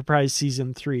enjoyed Enterprise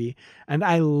season 3 and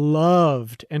I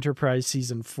loved Enterprise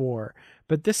season 4,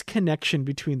 but this connection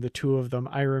between the two of them,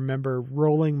 I remember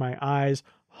rolling my eyes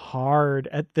hard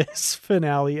at this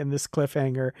finale and this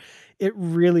cliffhanger. It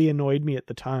really annoyed me at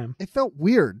the time. It felt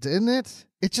weird, didn't it?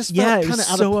 It just felt kind of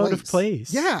out of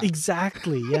place. Yeah,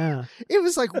 exactly. Yeah. It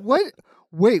was like, what?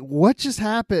 Wait, what just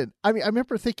happened? I mean, I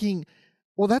remember thinking,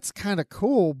 well, that's kind of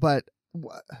cool, but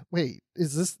wait,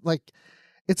 is this like,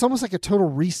 it's almost like a total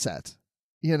reset.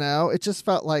 You know, it just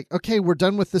felt like, okay, we're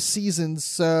done with the season,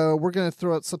 so we're going to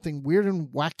throw out something weird and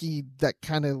wacky that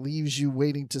kind of leaves you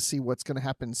waiting to see what's going to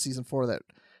happen in season 4 that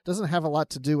doesn't have a lot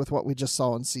to do with what we just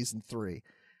saw in season 3.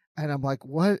 And I'm like,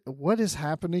 what is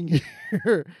happening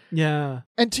here? Yeah.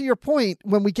 And to your point,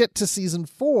 when we get to season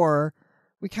 4,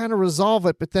 we kind of resolve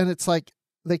it, but then it's like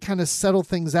they kind of settle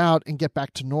things out and get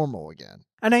back to normal again.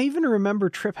 And I even remember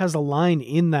Trip has a line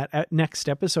in that next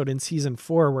episode in season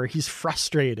 4 where he's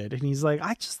frustrated and he's like,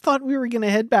 I just thought we were going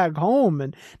to head back home.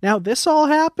 And now this all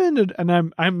happened. And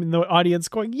I'm in the audience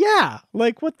going, yeah,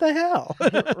 like what the hell?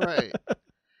 Right.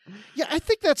 Yeah. I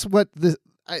think that's what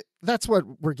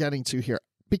we're getting to here.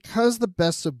 Because the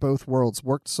Best of Both Worlds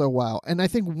worked so well, and I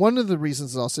think one of the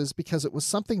reasons also is because it was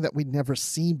something that we'd never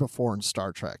seen before in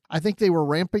Star Trek. I think they were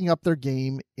ramping up their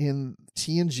game in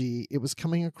TNG. It was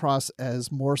coming across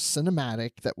as more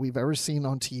cinematic that we've ever seen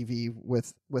on TV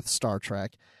with Star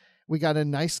Trek. We got a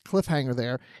nice cliffhanger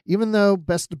there, even though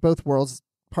Best of Both Worlds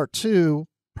Part 2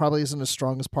 probably isn't as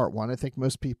strong as Part 1. I think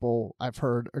most people I've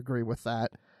heard agree with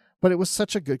that. But it was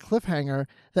such a good cliffhanger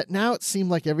that now it seemed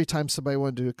like every time somebody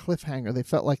wanted to do a cliffhanger, they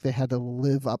felt like they had to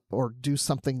live up or do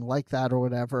something like that or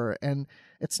whatever. And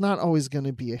it's not always going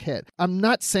to be a hit. I'm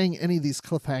not saying any of these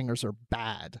cliffhangers are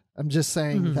bad. I'm just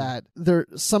saying that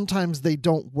sometimes they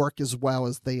don't work as well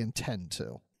as they intend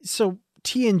to. So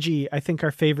TNG, I think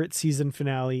our favorite season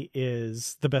finale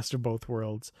is The Best of Both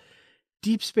Worlds.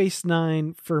 Deep Space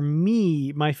Nine, for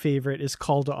me, my favorite is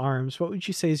Call to Arms. What would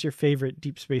you say is your favorite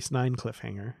Deep Space Nine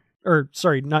cliffhanger? Or,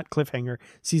 sorry, not cliffhanger,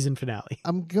 season finale.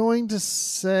 I'm going to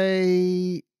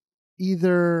say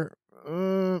either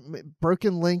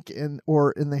Broken Link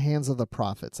or In the Hands of the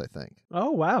Prophets, I think.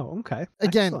 Oh, wow. Okay.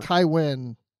 Again, Excellent. Kai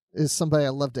Wynn is somebody I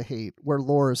love to hate, where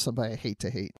Lore is somebody I hate to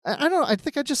hate. I don't know. I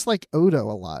think I just like Odo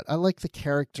a lot. I like the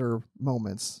character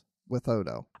moments with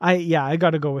Odo. I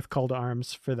got to go with Call to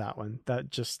Arms for that one. That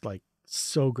just like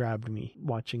so grabbed me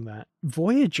watching that.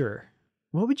 Voyager.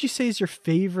 What would you say is your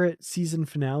favorite season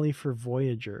finale for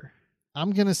Voyager?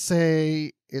 I'm going to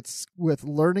say it's with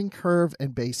Learning Curve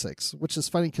and Basics, which is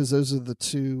funny because those are the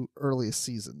two earliest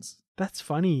seasons. That's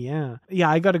funny, yeah. Yeah,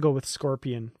 I got to go with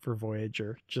Scorpion for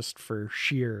Voyager, just for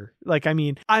sheer... Like, I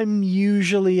mean, I'm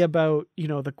usually about,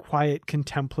 the quiet,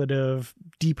 contemplative,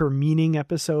 deeper meaning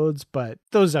episodes, but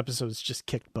those episodes just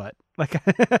kicked butt. Like,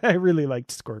 I really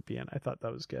liked Scorpion. I thought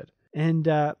that was good. And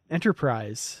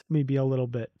Enterprise may be a little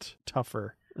bit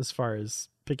tougher as far as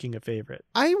picking a favorite.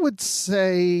 I would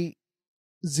say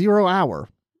 0 Hour,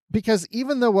 because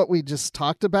even though what we just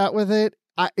talked about with it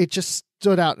just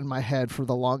stood out in my head for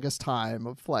the longest time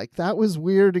of like, that was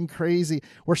weird and crazy,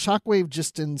 where Shockwave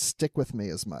just didn't stick with me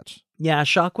as much. Yeah,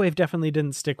 Shockwave definitely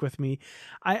didn't stick with me.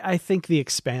 I think The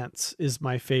Expanse is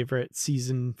my favorite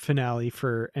season finale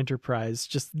for Enterprise.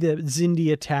 Just the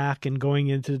Xindi attack and going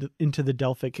into the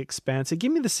Delphic Expanse. It gave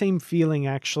me the same feeling,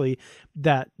 actually,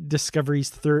 that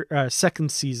Discovery's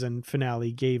second season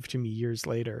finale gave to me years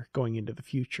later, going into the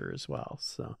future as well.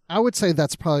 So I would say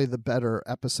that's probably the better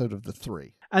episode of the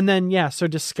three. And then, so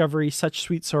Discovery, Such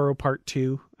Sweet Sorrow Part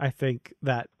 2, I think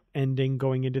that ending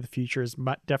going into the future is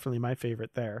definitely my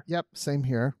favorite there. Yep, same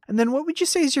here. And then what would you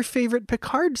say is your favorite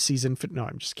Picard season? No,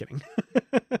 I'm just kidding.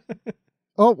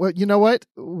 Oh, well, you know what?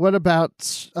 What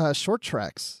about Short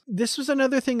Treks? This was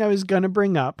another thing I was going to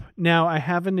bring up. Now, I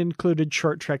haven't included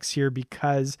Short Treks here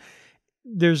because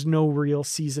there's no real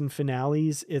season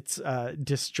finales. It's a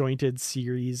disjointed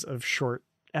series of short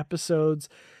episodes.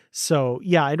 So,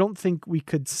 yeah, I don't think we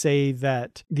could say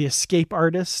that The Escape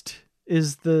Artist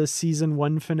is the season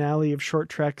 1 finale of Short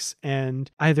Treks,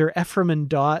 and either Ephraim and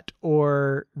Dot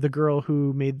or The Girl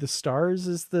Who Made the Stars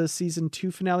is the season 2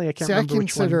 finale. I can't remember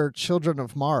which one. I consider Children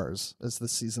of Mars as the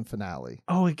season finale.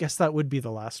 Oh, I guess that would be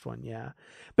the last one, yeah.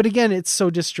 But again, it's so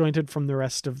disjointed from the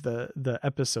rest of the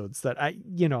episodes that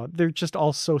they're just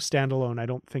all so standalone. I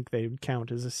don't think they would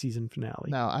count as a season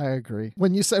finale. No, I agree.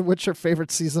 When you said what's your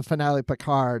favorite season finale,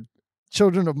 Picard,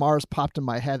 Children of Mars popped in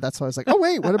my head. That's why I was like, oh,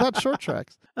 wait, what about Short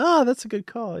Treks? Oh, that's a good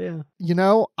call, yeah.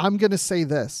 I'm going to say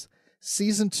this.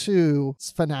 Season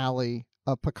 2's finale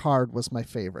of Picard was my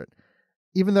favorite.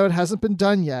 Even though it hasn't been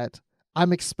done yet,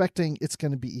 I'm expecting it's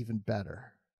going to be even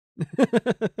better.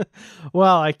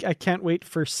 Well, I can't wait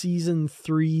for season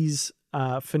 3's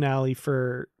finale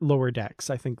for Lower Decks.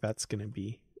 I think that's going to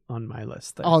be on my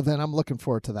list there. Oh, then I'm looking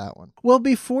forward to that one. Well,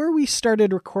 before we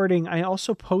started recording, I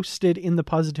also posted in the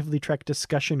Positively Trek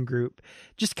discussion group,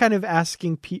 just kind of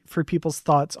asking for people's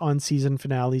thoughts on season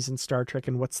finales in Star Trek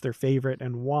and what's their favorite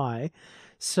and why.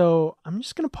 So I'm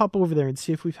just going to pop over there and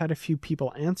see if we've had a few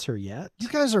people answer yet. You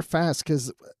guys are fast because,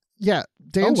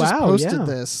 Dan just posted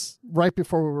this right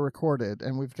before we recorded,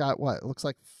 and we've got it looks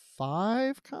like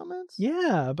 5 comments?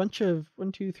 Yeah, a bunch of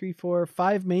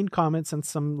 5 main comments and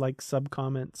some like sub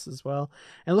comments as well.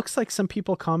 And it looks like some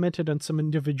people commented on some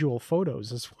individual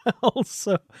photos as well.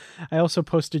 So I also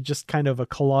posted just kind of a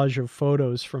collage of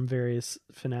photos from various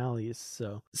finales.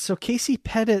 So Casey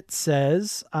Pettit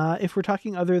says, if we're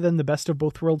talking other than the Best of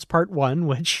Both Worlds Part 1,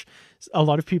 which a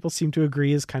lot of people seem to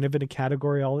agree is kind of in a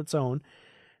category all its own,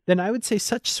 then I would say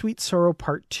Such Sweet Sorrow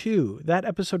Part 2. That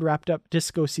episode wrapped up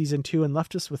Disco Season 2 and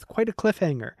left us with quite a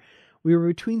cliffhanger. We were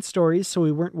between stories, so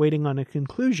we weren't waiting on a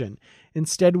conclusion.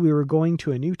 Instead, we were going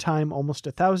to a new time almost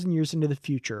 1,000 years into the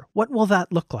future. What will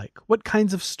that look like? What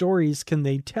kinds of stories can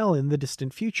they tell in the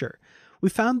distant future? We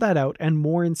found that out and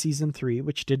more in Season 3,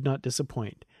 which did not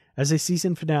disappoint. As a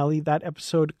season finale, that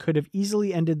episode could have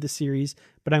easily ended the series,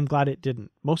 but I'm glad it didn't.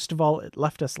 Most of all, it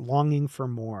left us longing for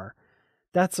more.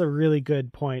 That's a really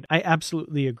good point. I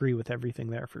absolutely agree with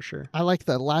everything there for sure. I like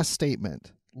the last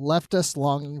statement. Left us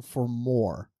longing for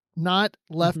more. Not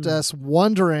left us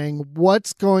wondering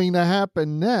what's going to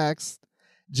happen next.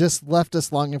 Just left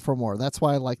us longing for more. That's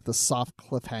why I like the soft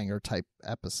cliffhanger type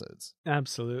episodes.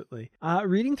 Absolutely.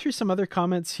 Reading through some other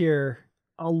comments here,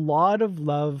 a lot of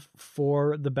love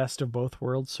for the Best of Both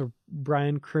Worlds. So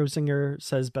Brian Krosinger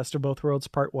says Best of Both Worlds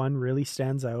Part 1 really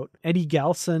stands out. Eddie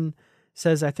Galson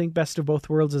says, I think Best of Both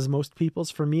Worlds is most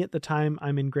people's. For me at the time,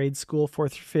 I'm in grade school, 4th or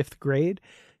 5th grade.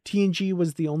 TNG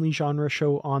was the only genre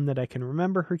show on that I can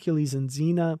remember. Hercules and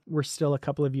Xena were still a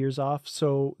couple of years off,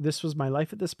 so this was my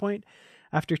life at this point.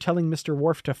 After telling Mr.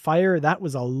 Worf to fire, that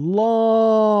was a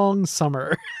long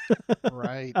summer.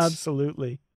 Right.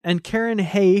 Absolutely. And Karen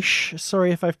Heish,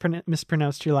 sorry if I've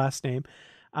mispronounced your last name,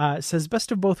 says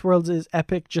Best of Both Worlds is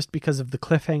epic just because of the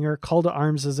cliffhanger. Call to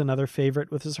Arms is another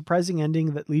favorite with a surprising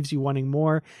ending that leaves you wanting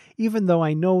more, even though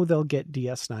I know they'll get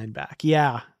DS9 back.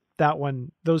 Yeah, that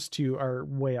one, those two are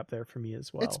way up there for me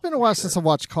as well. It's been a while since I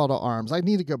watched Call to Arms. I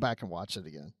need to go back and watch it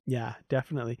again. Yeah,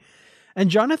 definitely. And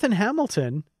Jonathan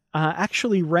Hamilton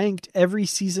actually ranked every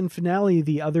season finale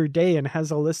the other day and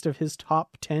has a list of his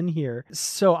top 10 here.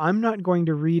 So I'm not going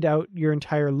to read out your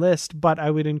entire list, but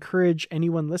I would encourage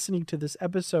anyone listening to this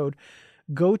episode,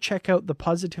 go check out the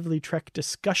Positively Trek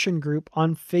discussion group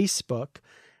on Facebook.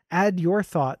 Add your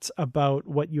thoughts about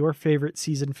what your favorite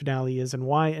season finale is and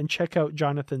why, and check out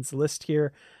Jonathan's list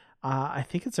here. I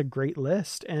think it's a great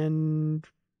list. And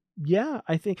yeah,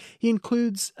 I think he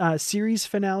includes series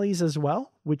finales as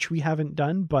well, which we haven't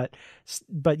done, but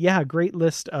yeah, great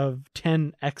list of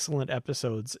 10 excellent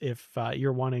episodes if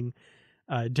you're wanting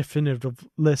a definitive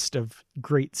list of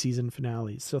great season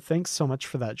finales. So thanks so much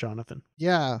for that, Jonathan.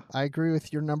 Yeah, I agree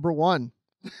with your number one.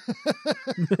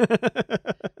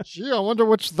 Gee, I wonder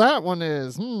which that one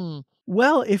is.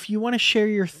 Well, if you want to share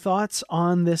your thoughts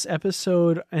on this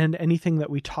episode and anything that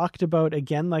we talked about,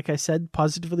 again, like I said,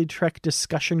 Positively Trek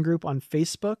discussion group on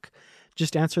Facebook.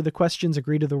 Just answer the questions,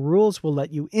 agree to the rules, we'll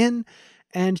let you in.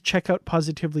 And check out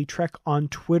Positively Trek on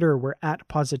Twitter. We're at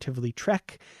Positively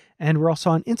Trek. And we're also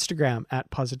on Instagram at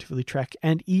Positively Trek.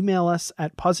 And email us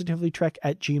at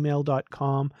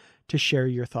positivelytrek@gmail.com to share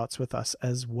your thoughts with us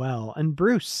as well. And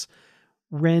Bruce,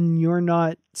 when you're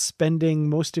not spending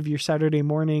most of your Saturday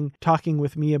morning talking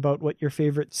with me about what your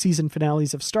favorite season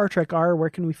finales of Star Trek are, where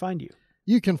can we find you?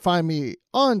 You can find me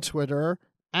on Twitter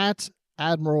at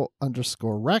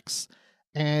Admiral_Rex.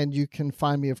 And you can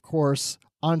find me, of course,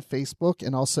 on Facebook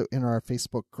and also in our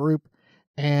Facebook group.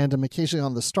 And I'm occasionally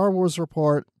on the Star Wars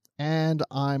Report. And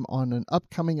I'm on an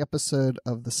upcoming episode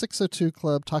of the 602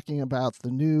 Club talking about the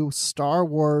new Star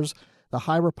Wars, the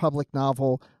High Republic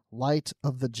novel, Light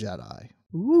of the Jedi.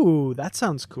 Ooh, that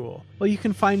sounds cool. Well, you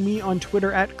can find me on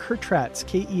Twitter at Kurtrats,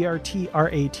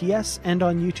 KERTRATS, and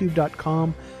on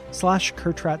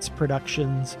youtube.com/Kurtrats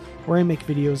Productions, where I make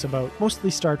videos about mostly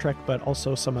Star Trek, but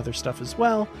also some other stuff as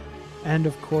well. And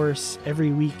of course,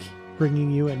 every week,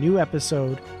 bringing you a new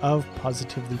episode of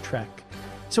Positively Trek.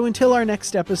 So until our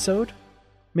next episode,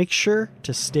 make sure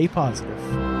to stay positive.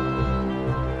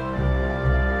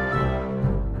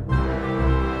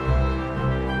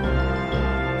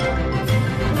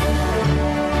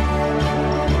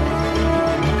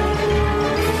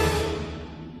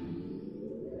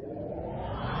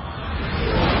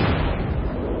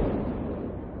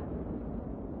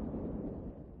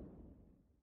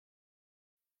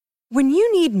 When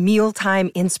you need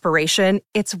mealtime inspiration,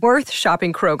 it's worth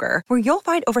shopping Kroger, where you'll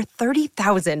find over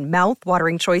 30,000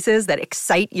 mouth-watering choices that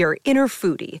excite your inner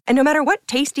foodie. And no matter what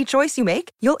tasty choice you make,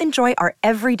 you'll enjoy our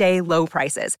everyday low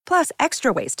prices, plus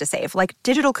extra ways to save, like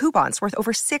digital coupons worth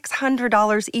over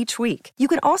 $600 each week. You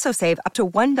can also save up to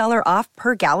 $1 off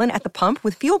per gallon at the pump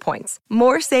with fuel points.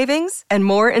 More savings and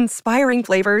more inspiring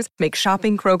flavors make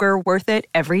shopping Kroger worth it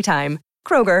every time.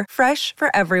 Kroger, fresh for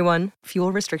everyone.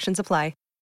 Fuel restrictions apply.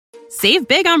 Save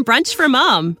big on brunch for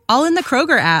mom, all in the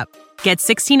Kroger app. Get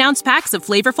 16-ounce packs of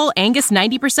flavorful Angus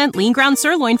 90% lean ground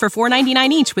sirloin for $4.99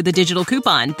 each with a digital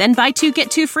coupon. Then buy 2, get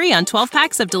 2 free on 12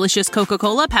 packs of delicious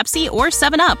Coca-Cola, Pepsi, or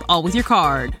 7-Up, all with your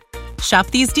card. Shop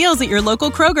these deals at your local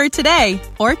Kroger today,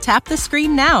 or tap the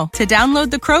screen now to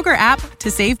download the Kroger app to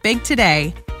save big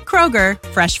today. Kroger,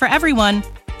 fresh for everyone.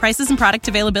 Prices and product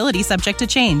availability subject to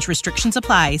change. Restrictions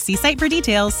apply. See site for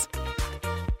details.